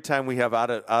every time we have out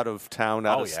of town,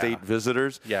 out of state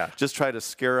visitors. Yeah, just try to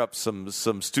scare up some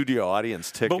studio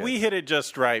audience tickets. But we hit it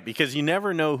just right because you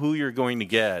never know who you're going to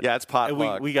get. Yeah, it's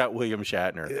potluck. We got William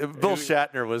Shatner. Bill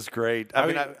Shatner was great. I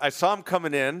mean, I saw him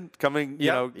coming,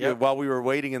 while we were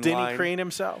waiting in line. Denny Crane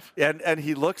himself, and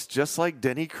he looks just like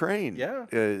Denny Crane. Yeah,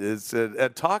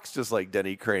 and talks just like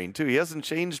Denny Crane too. He hasn't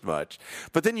changed much.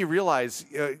 But then you realize,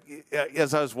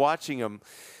 as I was watching him,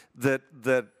 that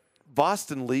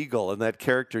Boston Legal and that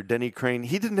character Denny Crane,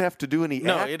 he didn't have to do any acting.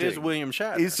 No, it is William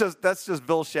Shatner. That's just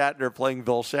Bill Shatner playing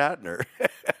Bill Shatner.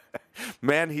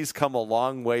 Man, he's come a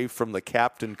long way from the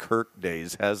Captain Kirk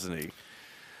days, hasn't he?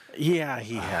 Yeah,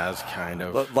 he has kind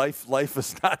of. Life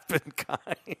has not been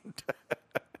kind.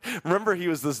 Remember, he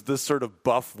was this sort of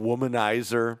buff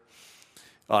womanizer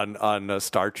on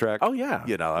Star Trek. Oh yeah,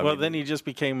 I mean, then he just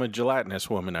became a gelatinous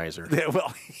womanizer. Yeah,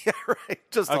 well, yeah, right.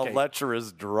 Just a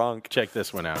lecherous drunk. Check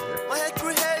this one out here. My head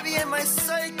grew heavy and my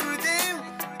sight grew dim.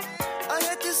 I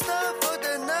had to stop for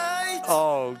the night.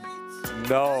 Oh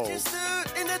no! I just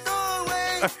stood in the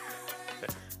doorway.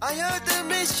 I heard the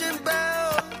mission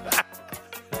bell,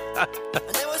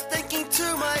 and I was thinking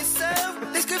to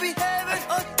myself, this could be heaven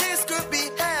or this could be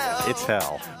hell. It's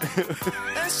hell.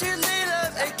 And she lit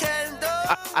up a candle.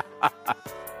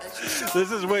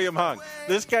 This is William Hung.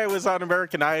 This guy was on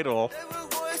American Idol.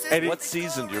 And what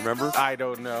season, do you remember? I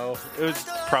don't know. It was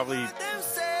probably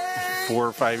 4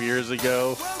 or 5 years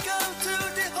ago.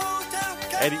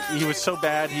 And he was so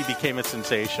bad, he became a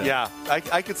sensation. Yeah,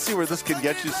 I could see where this could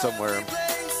get you somewhere.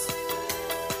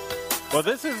 Well,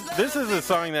 this is the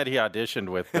song that he auditioned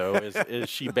with, though, is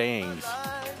She Bangs.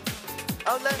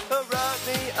 I'll let her rock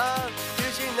me up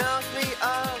till she knocks me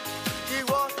up. She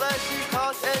walks like she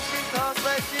talks and she talks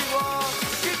like she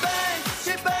walks.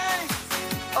 She bangs,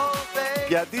 oh baby.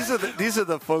 Yeah, these are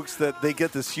the folks that they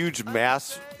get this huge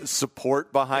mass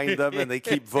support behind them, and they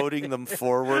keep voting them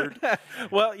forward.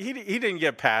 Well, he didn't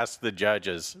get past the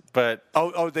judges, but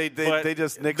they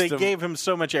just nixed him. They gave him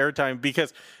so much airtime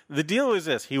because the deal is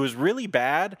this: he was really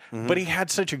bad, but he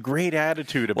had such a great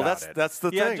attitude about it. That's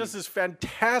the thing. He had just this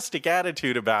fantastic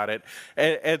attitude about it,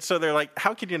 and so they're like,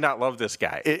 "How can you not love this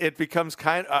guy?" It becomes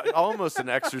kind of almost an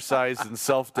exercise in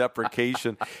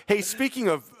self-deprecation. Hey, speaking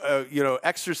of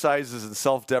exercises in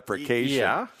self-deprecation,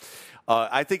 yeah.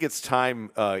 I think it's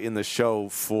time in the show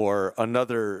for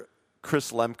another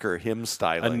Chris Lemker hymn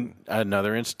styling.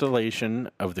 Another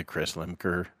installation of the Chris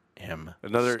Lemker hymn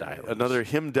Another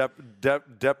hymn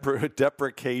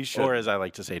deprecation, or as I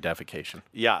like to say, defecation.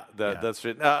 Yeah, that's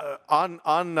it.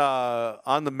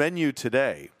 On the menu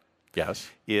today, Yes,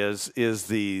 is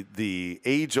the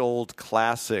age-old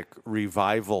classic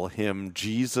revival hymn,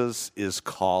 "Jesus is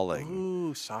Calling."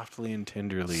 Ooh, softly and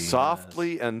tenderly.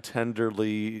 Softly and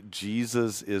tenderly,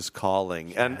 Jesus is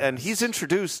calling, and he's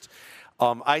introduced,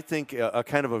 I think, a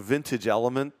kind of a vintage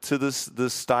element to this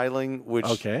styling,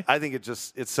 which I think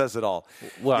it says it all.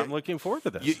 Well, I'm looking forward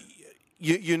to this.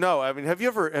 You know, I mean, have you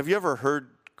ever heard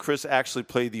Chris actually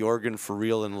play the organ for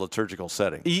real in a liturgical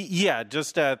setting? Yeah,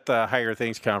 just at the Higher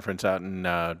Things conference out in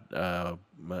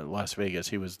Las Vegas,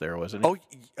 he was there, wasn't he?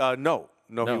 Oh, no,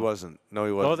 he wasn't. No,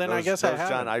 he wasn't. Well, then I guess that I was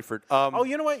John haven't. Eifert. Oh,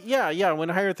 you know what? Yeah. When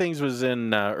Higher Things was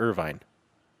in Irvine.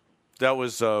 That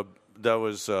was Bill.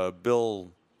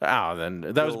 Oh, then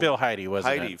that was Bill Heidi,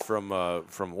 wasn't Heidi it? from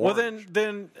Orange. Well,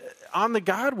 then on the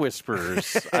God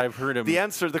Whispers, I've heard him.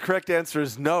 The correct answer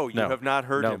is no. You have not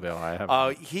heard him. No, Bill, I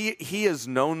haven't. He is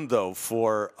known though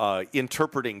for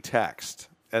interpreting text,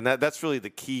 and that's really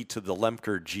the key to the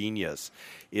Lemker genius.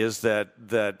 Is that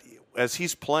as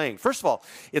he's playing, first of all,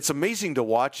 it's amazing to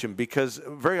watch him because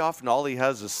very often all he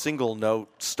has is single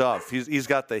note stuff. He's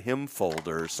got the hymn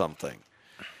folder or something.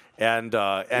 And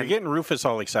you're getting Rufus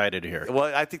all excited here.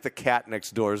 Well, I think the cat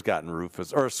next door has gotten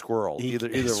Rufus, or a squirrel, either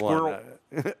squirrel.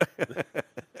 one.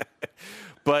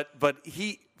 But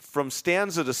he, from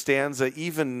stanza to stanza,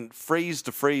 even phrase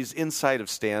to phrase inside of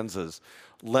stanzas,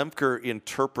 Lemker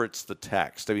interprets the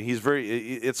text. I mean,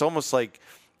 it's almost like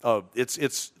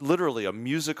it's literally a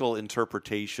musical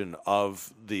interpretation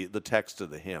of the text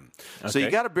of the hymn. Okay. So you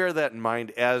got to bear that in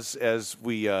mind as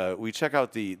we check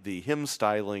out the hymn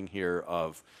styling here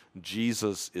of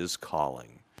 "Jesus is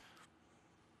Calling."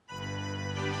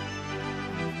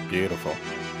 Beautiful.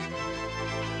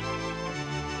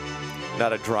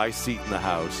 Not a dry seat in the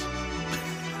house.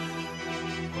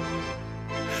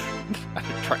 Not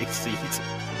a dry seat.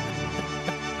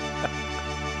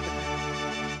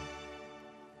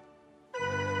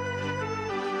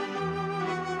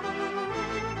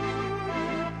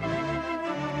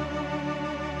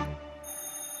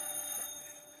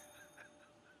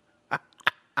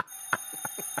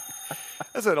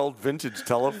 That's an old vintage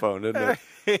telephone, isn't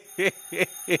it?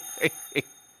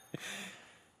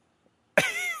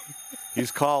 He's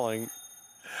calling.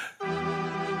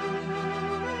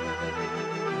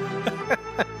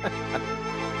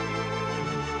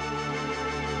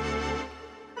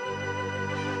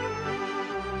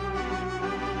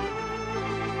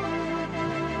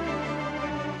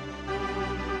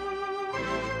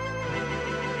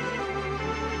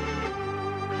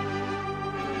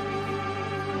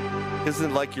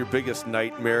 Isn't it like your biggest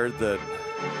nightmare that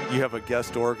you have a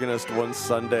guest organist one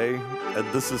Sunday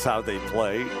and this is how they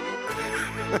play?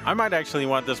 I might actually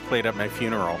want this played at my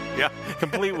funeral. Yeah.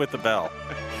 Complete with the bell.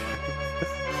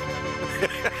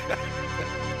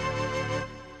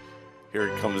 Here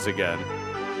it comes again.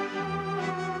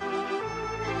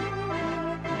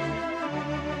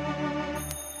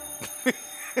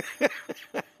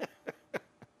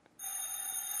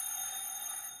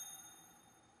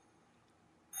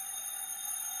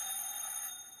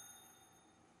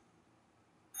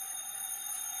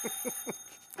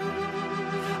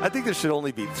 I think there should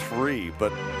only be 3,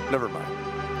 but never mind.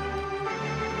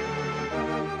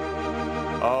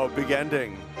 Oh, big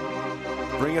ending.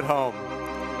 Bring it home.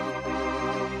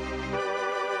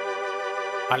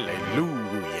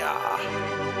 Hallelujah.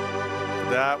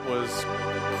 That was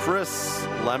Chris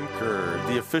Lemker,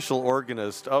 the official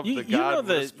organist of the God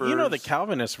Whispers. You know the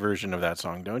Calvinist version of that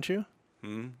song, don't you?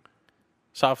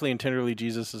 Softly and tenderly,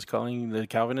 Jesus is calling, the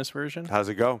Calvinist version. How's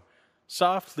it go?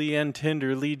 Softly and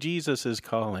tenderly, Jesus is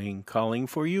calling, calling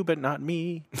for you, but not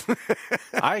me.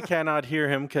 I cannot hear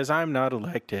him because I'm not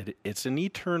elected. It's an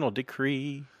eternal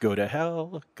decree. Go to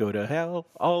hell, go to hell.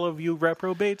 All of you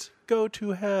reprobates, go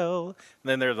to hell. And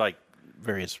then there's like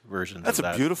various versions That's of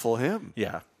that. That's a beautiful hymn.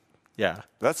 Yeah. Yeah.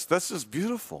 That's just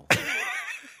beautiful.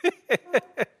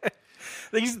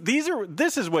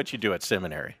 This is what you do at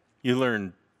seminary. You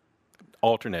learn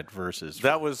alternate verses.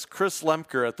 That was Chris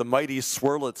Lemker at the Mighty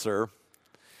Swirlitzer.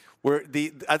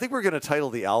 I think we're going to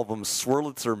title the album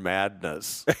 "Swirlitzer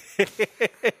Madness."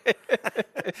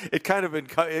 It kind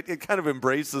of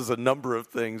embraces a number of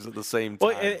things at the same time.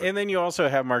 Well, and then you also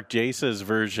have Mark Jace's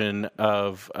version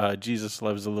of "Jesus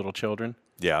Loves the Little Children."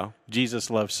 Yeah, Jesus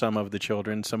loves some of the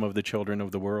children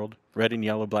of the world. Red and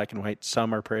yellow, black and white.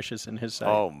 Some are precious in His sight.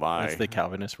 Oh my! That's the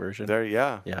Calvinist version.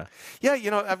 Yeah. You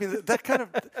know, I mean,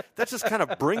 that just kind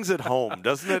of brings it home,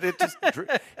 doesn't it?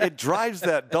 It drives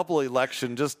that double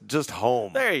election just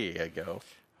home. There you go.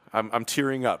 I'm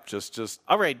tearing up. Just.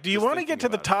 All right. Do you just want to get to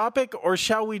thinking the about topic, or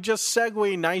shall we just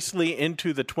segue nicely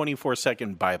into the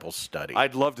 24-second Bible study?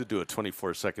 I'd love to do a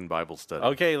 24-second Bible study.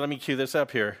 Okay, let me cue this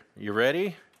up here. You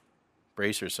ready?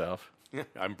 Brace yourself.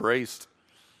 I'm braced.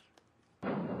 The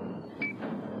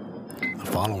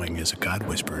following is a God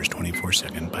Whisperers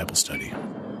 24-second Bible study.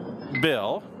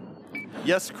 Bill,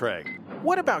 Yes, Craig.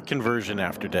 what about conversion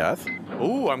after death?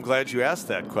 Ooh, I'm glad you asked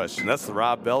that question. That's the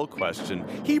Rob Bell question.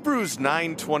 Hebrews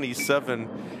 9:27.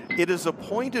 It is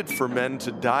appointed for men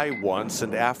to die once,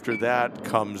 and after that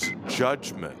comes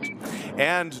judgment.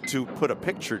 And to put a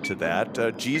picture to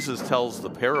that, Jesus tells the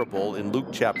parable in Luke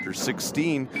chapter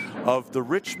 16 of the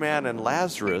rich man and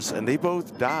Lazarus, and they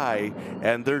both die,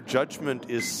 and their judgment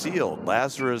is sealed.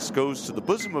 Lazarus goes to the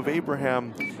bosom of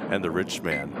Abraham, and the rich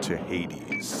man to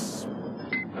Hades.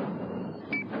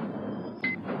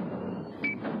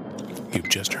 You've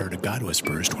just heard a God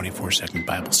Whisperers 24-second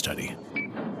Bible study.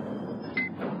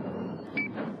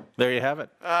 There you have it.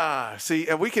 See,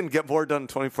 and we can get more done in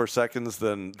 24 seconds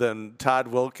than Todd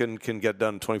Wilkin can get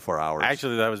done in 24 hours.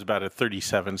 Actually, that was about a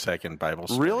 37-second Bible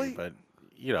study. Really? But,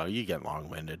 you get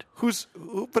long-winded. Who's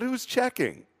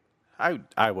checking?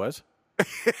 I was.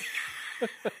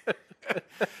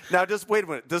 Now, just wait a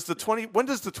minute. When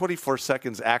does the 24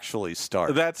 seconds actually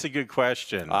start? That's a good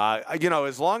question.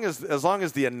 As long as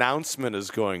the announcement is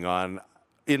going on,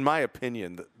 in my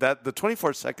opinion, that the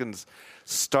 24 seconds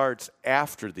starts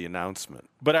after the announcement.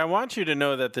 But I want you to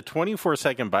know that the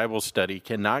 24-second Bible study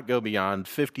cannot go beyond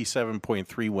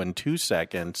 57.312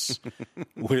 seconds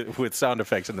with sound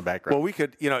effects in the background. Well, we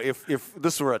could, if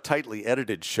this were a tightly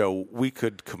edited show, we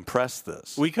could compress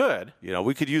this. We could.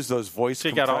 We could use those voice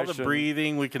Take compression. out all the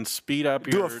breathing. We can speed up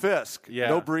Do your... a Fisk. Yeah.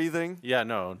 No breathing. Yeah,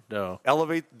 no.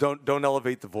 Elevate. Don't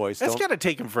elevate the voice. It's got to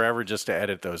take him forever just to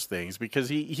edit those things because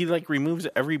he removes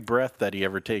every breath that he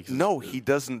ever takes. No, he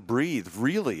doesn't breathe,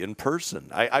 really, in person.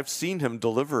 I've seen him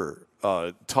deliver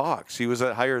talks. He was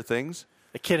at Higher Things.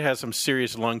 The kid has some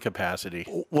serious lung capacity.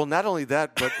 Well, not only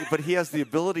that, but he has the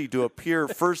ability to appear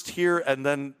first here and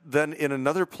then in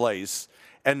another place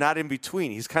and not in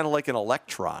between. He's kind of like an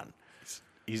electron.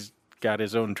 He's got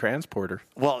his own transporter.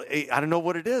 Well, I don't know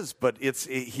what it is, but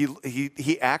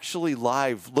he actually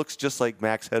live looks just like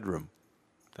Max Headroom.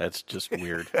 That's just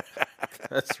weird.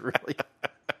 That's really...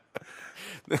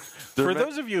 For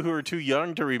those of you who are too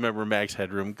young to remember Max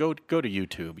Headroom, go to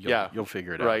YouTube. You'll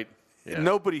figure it out. Right. Yeah.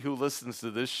 Nobody who listens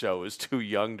to this show is too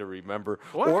young to remember.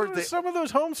 Well, some of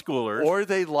those homeschoolers. Or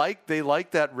they like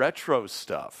that retro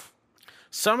stuff.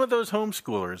 Some of those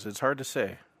homeschoolers, it's hard to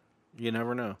say. You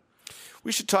never know.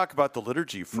 We should talk about the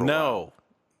liturgy for a while. No.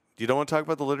 You don't want to talk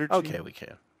about the liturgy? Okay, we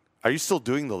can. Are you still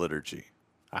doing the liturgy?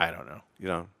 I don't know. You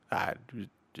know?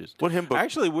 What hymn book?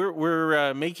 Actually,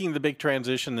 we're making the big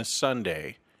transition this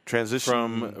Sunday.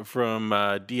 Transition from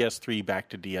DS3 back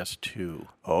to DS2.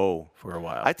 Oh, for a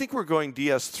while. I think we're going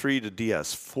DS3 to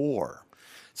DS4.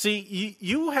 See,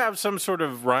 you have some sort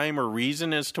of rhyme or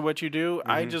reason as to what you do.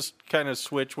 Mm-hmm. I just kind of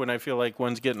switch when I feel like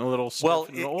one's getting a little stiff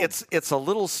and old. It's a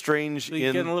little strange. So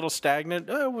you're getting a little stagnant.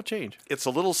 We'll change. It's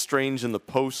a little strange in the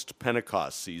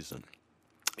post-Pentecost season.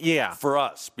 Yeah, for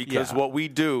us because what we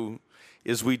do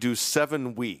is we do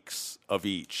 7 weeks of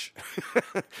each.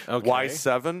 Okay. Why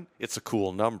 7? It's a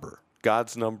cool number.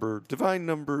 God's number, divine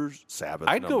numbers, Sabbath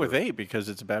I'd number. go with 8 because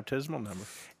it's a baptismal number.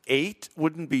 8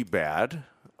 wouldn't be bad.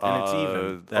 And it's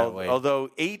even that way. Although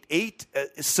 8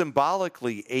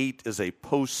 symbolically, 8 is a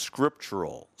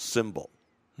post-scriptural symbol.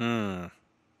 How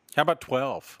about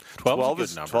 12? 12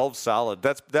 is a good number. 12 solid.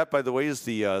 That, by the way, is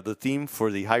the theme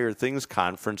for the Higher Things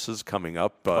conferences coming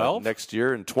up next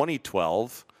year in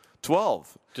 2012.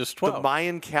 12. Just 12. The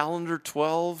Mayan calendar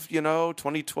 12,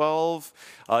 2012.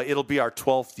 It'll be our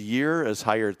 12th year as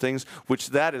Higher Things,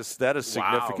 which that is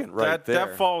significant there.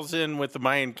 That falls in with the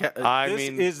Mayan calendar. This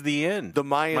is the end. The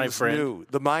Mayans my friend. knew.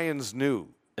 The Mayans knew.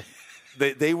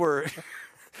 They were...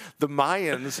 The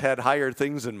Mayans had Higher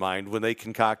Things in mind when they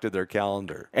concocted their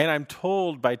calendar. And I'm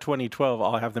told by 2012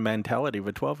 I'll have the mentality of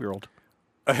a 12-year-old.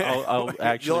 I'll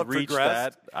actually reach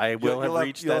that. I will have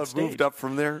reached that You'll have stage. moved up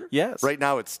from there? Yes. Right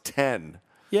now it's 10.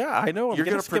 Yeah, I know. You're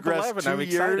going to skip progress 11. I'm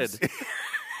excited.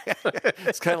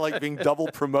 It's kind of like being double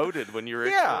promoted when you're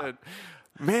a kid.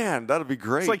 Man, that'll be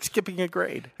great. It's like skipping a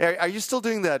grade. Are you still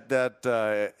doing that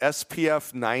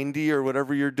SPF 90 or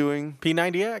whatever you're doing?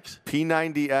 P90X.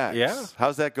 P90X. Yeah.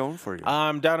 How's that going for you?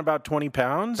 I'm down about 20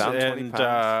 pounds. Down 20 and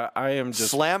pounds. I am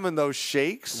just slamming those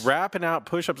shakes. rapping out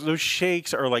push-ups. Those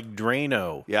shakes are like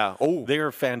Drano. Yeah. Oh, they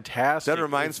are fantastic. that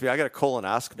reminds me. I got a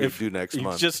colonoscopy to do next you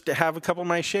month. just have a couple of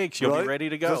my shakes, you'll Really? be ready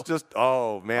to go.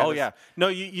 Oh man. Oh yeah. No,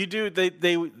 you do. They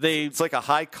It's like a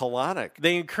high colonic.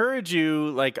 They encourage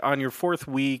you, like on your fourth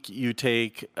week, you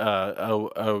take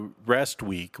a rest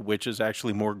week, which is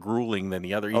actually more grueling than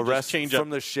the other. You A just rest change from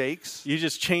up, the shakes. You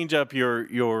just change up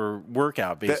your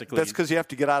workout, basically. That's because you have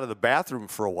to get out of the bathroom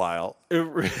for a while.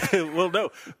 Well, no,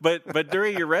 but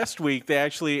during your rest week, they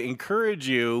actually encourage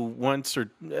you once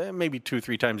or maybe 2 or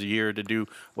 3 times a year to do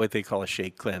what they call a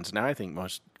shake cleanse. Now, I think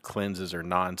most cleanses are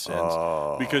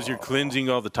nonsense because you're cleansing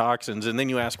all the toxins, and then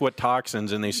you ask what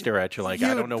toxins, and they stare at you like,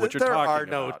 I don't know what you're talking about.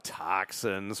 There are no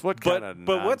toxins. What kind of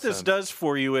But what this nonsense? does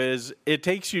for you is it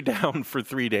takes you down for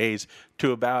 3 days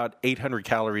to about 800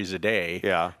 calories a day.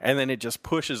 Yeah. And then it just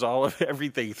pushes all of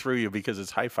everything through you because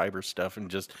it's high fiber stuff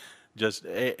and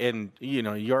and you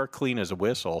know, you're clean as a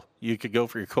whistle. You could go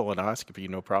for your colonoscopy,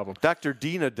 no problem. Dr.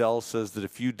 Dean Adele says that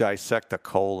if you dissect a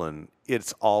colon,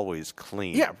 it's always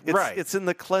clean. Yeah, right. It's in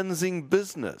the cleansing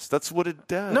business. That's what it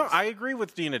does. No, I agree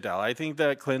with Dean Adele. I think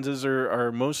that cleanses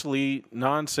are mostly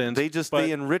nonsense.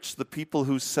 They enrich the people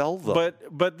who sell them.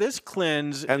 But this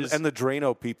cleanse and the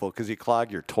Drano people, because you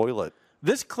clog your toilet.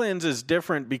 This cleanse is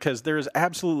different because there is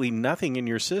absolutely nothing in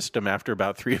your system after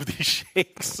about 3 of these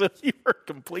shakes. So you are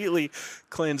completely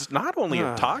cleansed, not only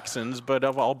of toxins, but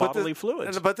of all bodily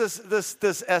fluids. But this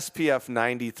SPF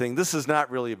 90 thing, this is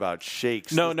not really about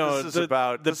shakes. No, This is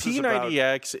about the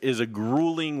P90X is a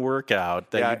grueling workout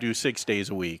that you do 6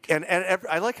 days a week. And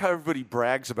I like how everybody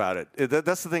brags about it.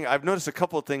 That's the thing. I've noticed a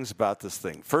couple of things about this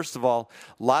thing. First of all,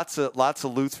 lots of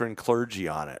Lutheran clergy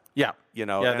on it. Yeah. You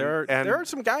know, yeah, there are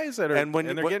some guys that are, and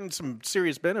they're getting some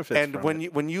serious benefits. And from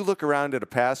when you look around at a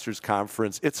pastor's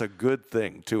conference, it's a good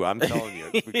thing too. I'm telling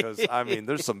you, because I mean,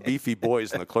 there's some beefy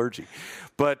boys in the clergy,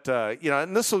 but you know,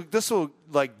 and this will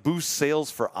like boost sales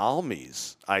for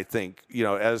almies. I think, you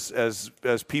know, as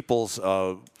people's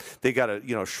they got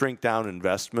to shrink down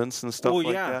investments and stuff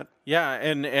like that. Yeah,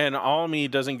 and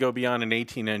Almi doesn't go beyond an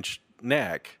 18-inch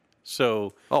neck.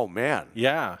 So, oh man,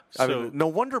 yeah. I mean, no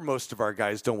wonder most of our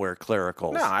guys don't wear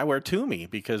clericals. No, I wear Toomey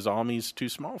because Almi's too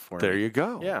small for me. There you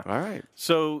go. Yeah. All right.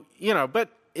 So but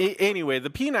anyway, the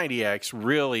P90X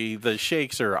really, the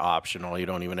shakes are optional. You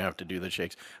don't even have to do the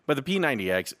shakes. But the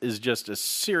P90X is just a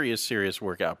serious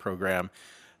workout program,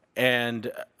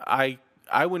 and I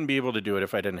wouldn't be able to do it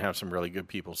if I didn't have some really good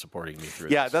people supporting me through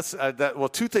this. That's well,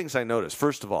 2 things I noticed.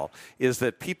 First of all, is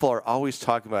that people are always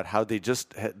talking about how they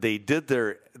did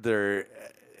their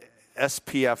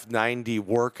SPF 90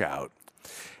 workout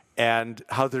and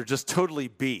how they're just totally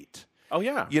beat. Oh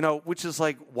yeah, which is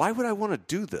like, why would I want to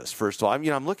do this? First of all,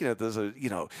 I'm looking at this.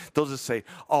 They'll just say,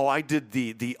 "Oh, I did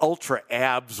the Ultra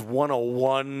Abs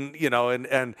 101,"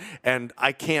 and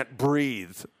I can't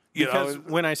breathe. Because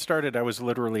when I started, I was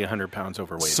literally 100 pounds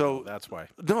overweight. So that's why.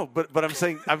 No, but I'm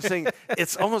saying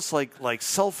it's almost like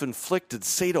self-inflicted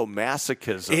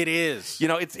sadomasochism. It is.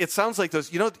 It sounds like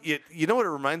those. You know what it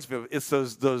reminds me of? It's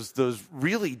those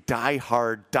really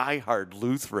diehard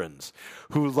Lutherans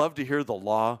who love to hear the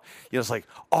law. It's like,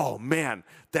 oh man,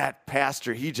 that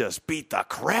pastor, he just beat the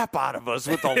crap out of us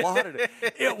with the law today.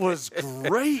 It was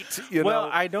great. Well,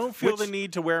 I don't feel the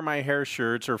need to wear my hair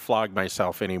shirts or flog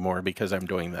myself anymore because I'm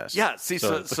doing this. Yeah, see,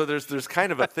 so there's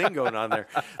kind of a thing going on there.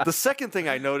 The second thing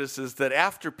I noticed is that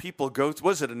after people go,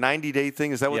 was it a 90-day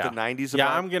thing? Is that what the 90's about?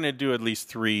 Yeah, I'm going to do at least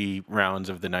 3 rounds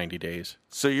of the 90 days.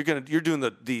 So you're doing the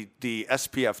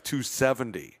SPF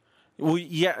 270. Well,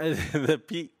 yeah, the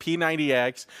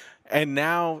P90X. And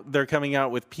now they're coming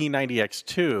out with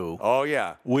P90X2. Oh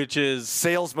yeah, which is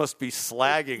sales must be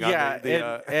slagging.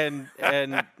 Yeah, on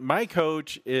and my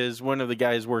coach is one of the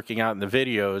guys working out in the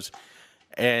videos,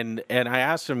 and I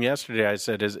asked him yesterday. I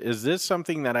said, "Is this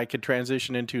something that I could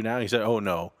transition into now?" He said, "Oh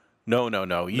no." No.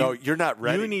 You're not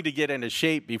ready. You need to get into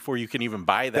shape before you can even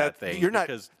buy that thing. You're not.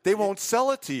 They won't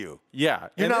sell it to you. Yeah,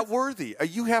 you're not worthy.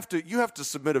 You have to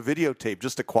submit a videotape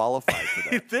just to qualify for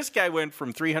that. This guy went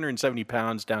from 370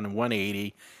 pounds down to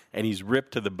 180, and he's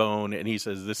ripped to the bone. And he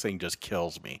says this thing just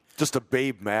kills me. Just a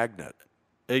babe magnet.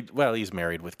 Well, he's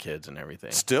married with kids and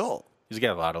everything. Still, he's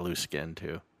got a lot of loose skin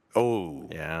too. Oh,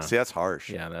 yeah. See, that's harsh.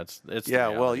 Yeah, it's yeah.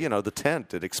 Well, the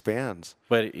tent, it expands.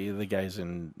 But the guy's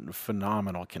in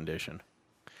phenomenal condition,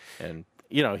 and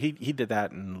he did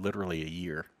that in literally a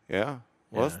year. Yeah.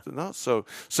 Well, so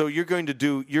you're going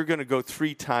to go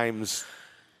 3 times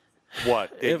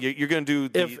What? You're going to do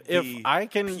the if I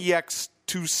can PX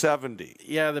 270.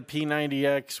 Yeah, the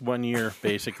P90X 1 year,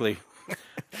 basically.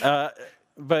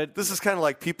 But this is kind of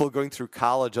like people going through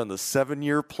college on the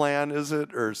 7-year plan, is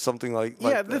it, or something like?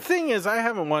 Yeah, that? the thing is, I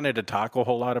haven't wanted to talk a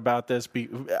whole lot about this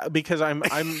because I'm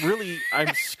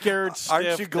scared.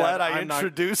 Aren't you glad I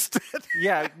introduced it?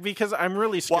 Yeah, because I'm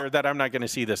really scared that I'm not going to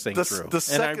see this thing through.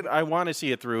 And I want to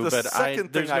see it through, but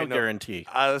there's no guarantee.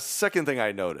 The second thing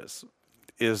I notice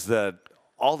is that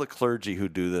all the clergy who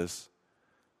do this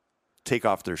take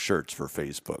off their shirts for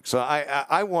Facebook. So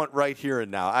I want right here and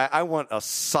now, I want a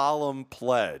solemn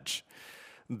pledge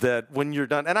that when you're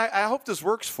done, and I hope this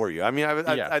works for you. I mean,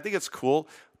 I think it's cool,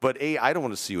 but I don't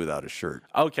want to see you without a shirt.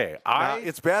 Okay.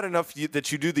 It's bad enough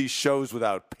that you do these shows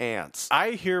without pants.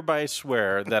 I hereby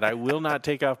swear that I will not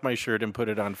take off my shirt and put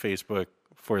it on Facebook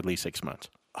for at least 6 months.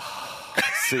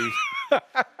 See,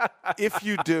 if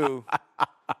you do,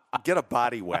 get a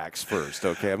body wax first,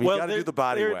 okay? I mean, you got to do the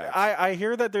body wax. I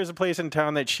hear that there's a place in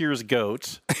town that shears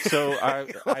goats, so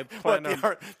I plan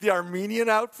on the Armenian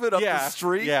outfit up the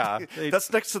street. Yeah,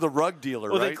 that's next to the rug dealer,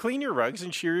 right? Well, they clean your rugs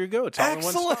and shear your goats all in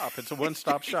one stop. It's a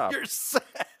one-stop shop. You're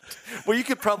set. Well, you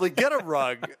could probably get a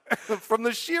rug from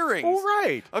the shearings. Well,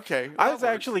 right. Okay. I was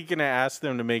actually going to ask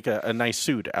them to make a nice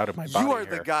suit out of my body You are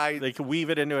hair. the guy. They could weave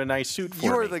it into a nice suit for me.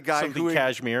 You are the guy who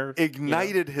cashmere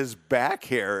ignited his back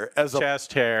hair as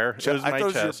chest hair. It was I my thought it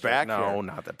was your chest hair. back hair. No,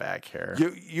 not the back hair.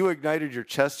 You ignited your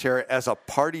chest hair as a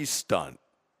party stunt.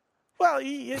 Well,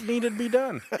 it needed to be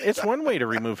done. It's one way to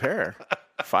remove hair.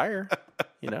 Fire,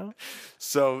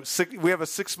 So we have a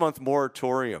 6-month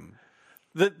moratorium.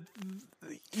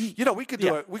 We could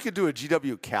do a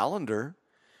GW calendar.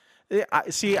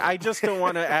 I just don't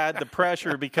want to add the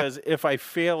pressure because if I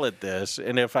fail at this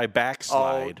and if I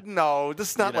backslide, no,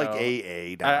 this is not like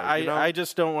AA. Now, I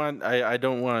just don't want. I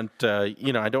don't want. I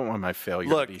don't want my failure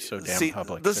to be so damn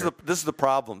public. This is the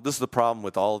problem. This is the problem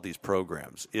with all of these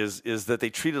programs is that they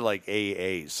treat it like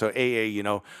AA. So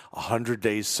AA, 100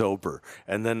 days sober,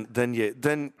 and then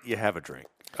you have a drink.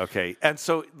 Okay, and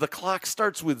so the clock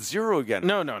starts with 0 again.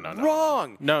 No.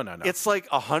 Wrong. No. It's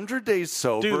like 100 days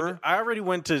sober. Dude, I already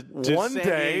went to one San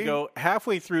day. Diego.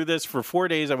 Halfway through this, for 4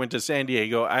 days, I went to San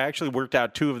Diego. I actually worked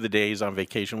out 2 of the days on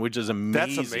vacation, which is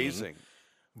amazing. That's amazing.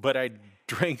 But I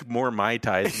drank more Mai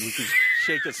Tai than you could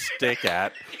shake a stick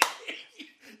at.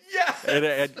 Yeah. And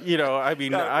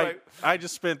I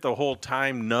just spent the whole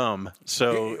time numb.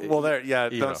 So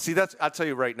I'll tell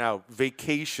you right now,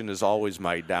 vacation is always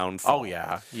my downfall. Oh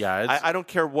yeah. I don't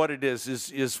care what it is.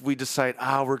 Is we decide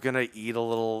we're gonna eat a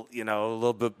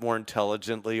little bit more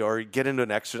intelligently or get into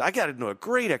an exercise. I got into a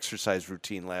great exercise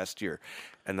routine last year,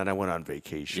 and then I went on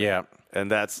vacation. Yeah.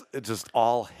 And it's just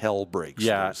all hell breaks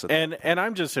loose. And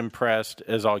I'm just impressed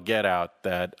as all get out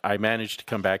that I managed to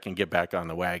come back and get back on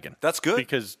the wagon. That's good.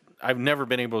 Because I've never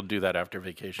been able to do that after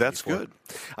vacation. That's before. good.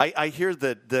 I hear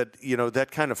that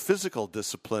kind of physical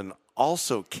discipline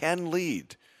also can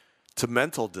lead to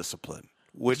mental discipline.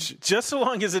 Which just so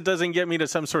long as it doesn't get me to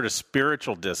some sort of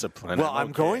spiritual discipline. Well,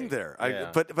 I'm going there.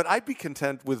 Yeah. But I'd be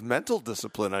content with mental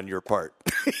discipline on your part.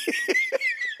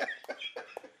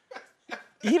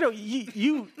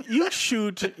 You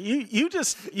shoot. You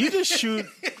just shoot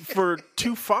for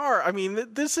too far. I mean,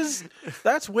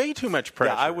 that's way too much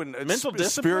pressure. Yeah, I wouldn't. Mental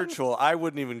discipline. Spiritual. I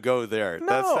wouldn't even go there. No.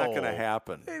 That's not going to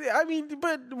happen. I mean,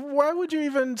 but why would you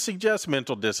even suggest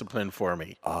mental discipline for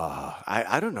me?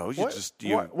 I don't know.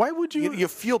 Why would you? You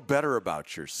feel better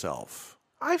about yourself.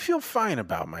 I feel fine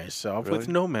about myself Really? with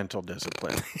no mental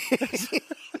discipline.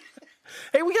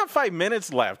 Hey, we got 5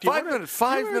 minutes left. 5 minutes.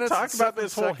 5 minutes. Talk about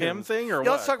this whole hymn thing, or what?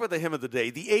 Let's talk about the hymn of the day,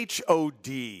 the HOD.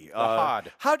 The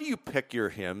HOD. How do you pick your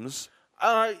hymns?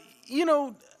 I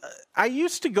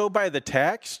used to go by the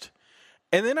text,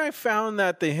 and then I found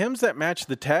that the hymns that match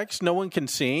the text, no one can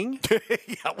sing.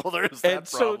 Yeah, well, there's that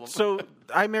problem. So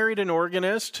I married an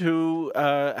organist who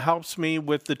helps me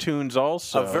with the tunes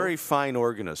also. A very fine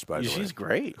organist, by the way. She's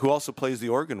great. Who also plays the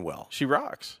organ well. She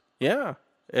rocks. Yeah.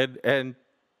 And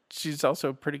she's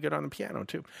also pretty good on the piano,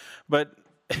 too. But,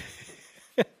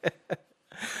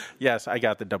 yes, I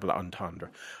got the double entendre.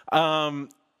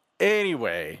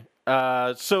 Anyway,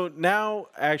 so now,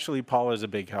 actually, Paul is a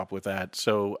big help with that.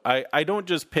 So I don't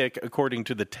just pick according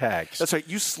to the text. That's right.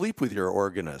 You sleep with your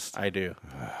organist. I do.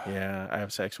 Yeah, I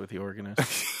have sex with the organist.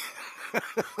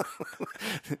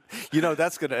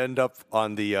 That's going to end up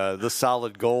on the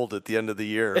solid gold at the end of the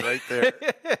year, right there.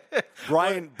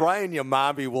 Brian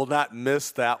Yamami will not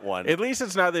miss that one. At least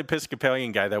it's not the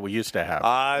Episcopalian guy that we used to have.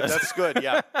 That's good,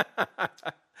 yeah.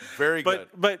 Very good.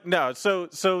 But no, so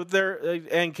there,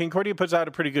 and Concordia puts out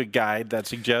a pretty good guide that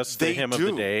suggests the hymn of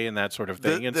the day and that sort of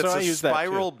thing. And so I use that too.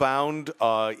 Spiral bound.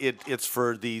 It's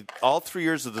for all 3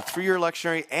 years of the 3-year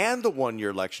lectionary and the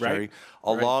 1-year lectionary,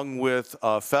 along with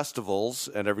festivals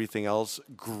and everything else.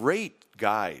 Great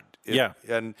guide.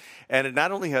 And it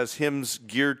not only has hymns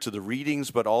geared to the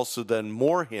readings, but also then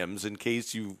more hymns in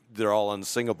case they're all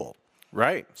unsingable.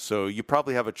 Right. So you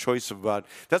probably have a choice of about.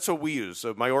 That's what we use.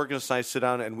 So my organist and I sit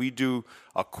down and we do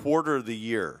a quarter of the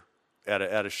year at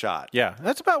a shot. Yeah,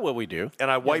 that's about what we do.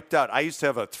 And I wiped out. I used to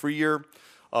have a 3-year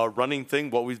running thing.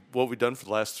 What we've done for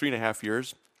the last 3.5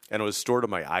 years, and it was stored on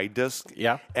my iDisk.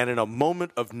 Yeah. And in a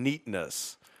moment of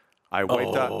neatness, I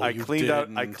wiped out. I cleaned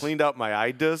out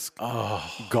my iDisk. Oh,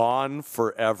 gone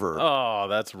forever. Oh,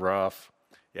 that's rough.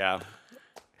 Yeah.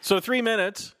 So 3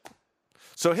 minutes.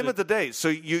 So hymn of the day. So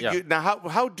you now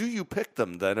how do you pick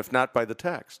them then, if not by the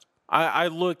text? I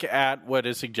look at what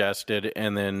is suggested,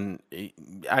 and then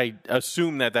I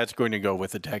assume that that's going to go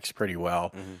with the text pretty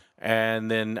well.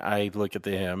 And then I look at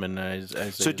the hymn, and I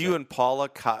say, so do you and Paula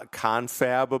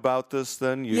confab about this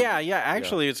then?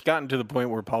 Actually, it's gotten to the point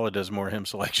where Paula does more hymn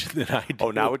selection than I do. Oh,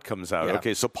 now it comes out. Yeah.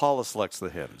 Okay, so Paula selects the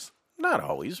hymns. Not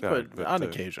always, but on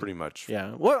occasion. Pretty much.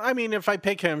 Yeah. Well, I mean, if I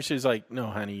pick him, she's like, no,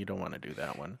 honey, you don't want to do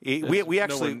that one. We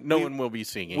actually... No one will be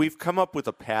singing. We've come up with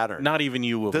a pattern. Not even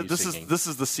you will be singing. This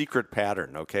is the secret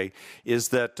pattern, okay? Is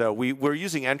that we're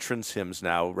using entrance hymns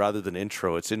now rather than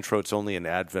intro. It's only in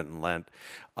Advent and Lent.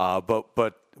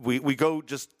 But we go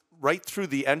just right through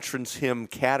the entrance hymn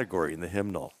category in the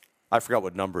hymnal. I forgot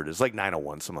what number it is, like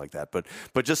 901, something like that. But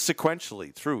just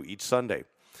sequentially through each Sunday.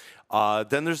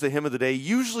 Then there's the hymn of the day,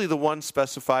 usually the one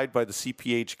specified by the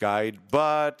CPH guide,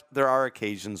 but there are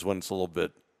occasions when it's a little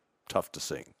bit tough to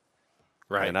sing.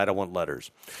 Right. And I don't want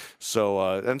letters.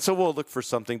 So we'll look for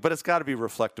something, but it's got to be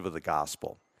reflective of the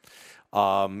gospel.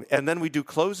 And then we do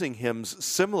closing hymns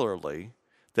similarly,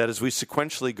 that is, we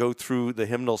sequentially go through the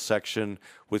hymnal section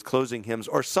with closing hymns,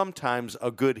 or sometimes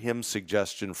a good hymn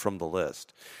suggestion from the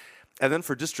list. And then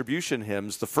for distribution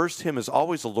hymns, the first hymn is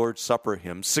always a Lord's Supper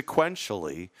hymn,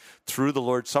 sequentially through the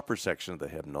Lord's Supper section of the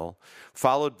hymnal,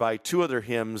 followed by 2 other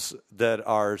hymns that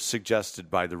are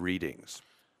suggested by the readings.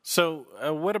 So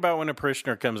what about when a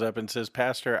parishioner comes up and says,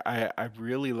 Pastor, I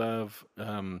really love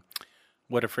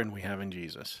What a Friend We Have in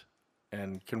Jesus,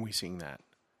 and can we sing that?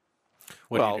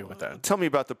 What do you do with that? Tell me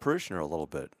about the parishioner a little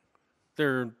bit.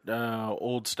 They're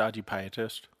old, stodgy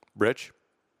pietist. Rich?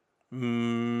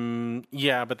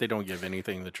 Yeah, but they don't give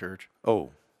anything to the church.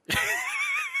 Oh.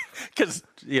 Because,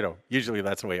 usually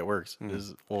that's the way it works,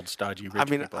 is old, stodgy rich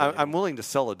people. I'm willing to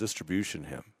sell a distribution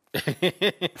hymn.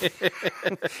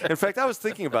 In fact, I was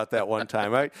thinking about that one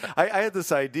time. I had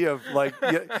this idea of, like,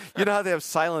 you know how they have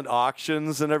silent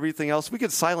auctions and everything else? We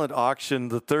could silent auction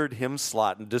the 3rd hymn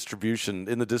slot in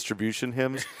the distribution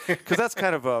hymns. Because that's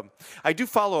kind of I do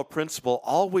follow a principle,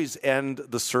 always end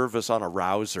the service on a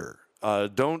rouser.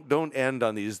 Don't end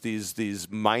on these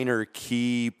minor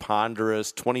key,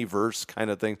 ponderous 20-verse kind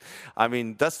of things. I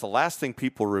mean, that's the last thing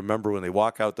people remember when they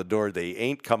walk out the door. They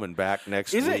ain't coming back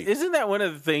next week. Isn't that one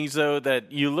of the things, though,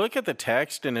 that you look at the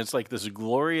text and it's like this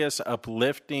glorious,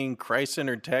 uplifting,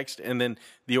 Christ-centered text, and then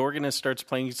the organist starts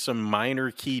playing some minor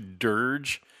key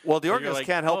dirge? Well, the organist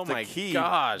can't help the key,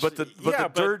 but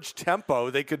the dirge tempo,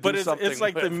 they could do something. But it's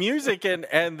like the music and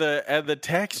the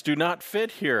text do not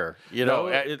fit here.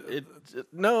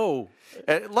 No.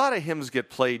 A lot of hymns get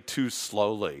played too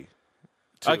slowly.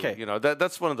 Okay,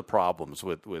 that's one of the problems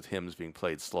with hymns being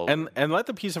played slowly. And let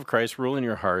the peace of Christ rule in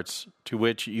your hearts, to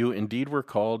which you indeed were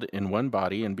called in one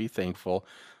body, and be thankful.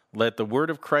 Let the word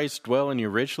of Christ dwell in you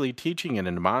richly, teaching and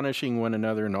admonishing one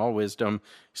another in all wisdom,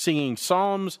 singing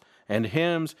psalms and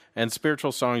hymns and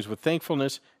spiritual songs with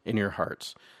thankfulness in your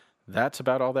hearts. That's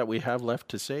about all that we have left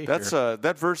to say here.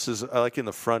 That verse is like in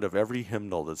the front of every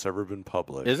hymnal that's ever been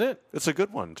published. Is it? It's a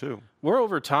good one, too. We're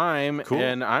over time,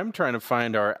 and I'm trying to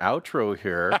find our outro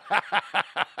here.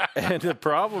 And the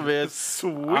problem is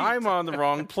I'm on the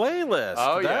wrong playlist.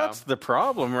 Oh, that's the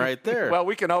problem right there. Well,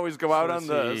 we can always go out on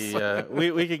this.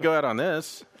 We could go out on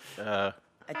this.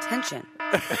 Attention.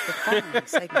 The following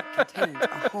segment contains a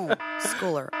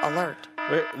homeschooler alert.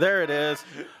 There it is.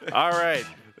 All right.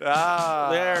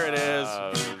 There it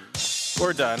is.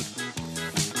 We're done.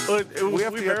 We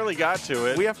barely got to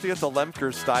it. We have to get the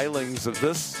Lemker stylings of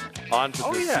this onto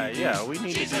the CD. Yeah, we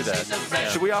need to do that. Yeah.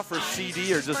 Should we offer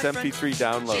CD or just MP3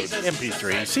 downloads?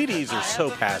 MP3. CDs are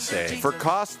so passé. For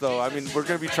cost, though, I mean, we're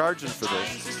going to be charging for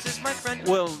this.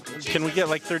 Well, can we get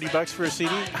like $30 for a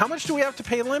CD? How much do we have to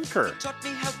pay Lemker?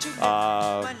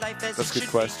 That's a good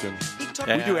question.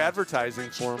 We do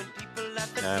advertising for them.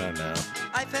 I don't know.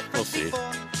 We'll see.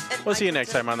 We'll see you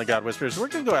next time on the God Whispers. We're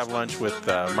going to go have lunch with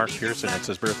Mark Pearson. It's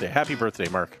his birthday. Happy birthday,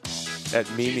 Mark. At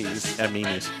Mimi's. At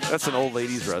Mimi's. That's an old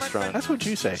ladies restaurant. That's what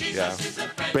you say. Yeah.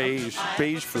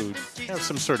 Beige food. Have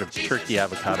some sort of turkey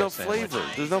avocado sandwich.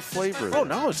 There's no flavor. Oh,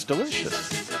 no, it's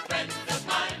delicious.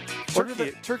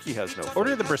 Turkey has no flavor.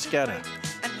 Order the bruschetta.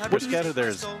 Bruschetta there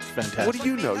is fantastic. What do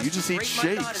you know? You just eat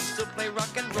shakes.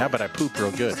 Yeah, but I poop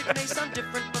real good.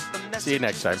 See you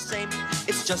next time.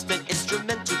 It's just an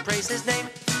instrument to praise his name.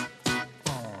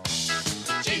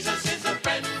 Jesus is a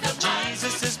friend of mine.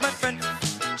 Jesus is my friend.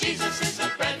 Jesus is a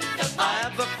friend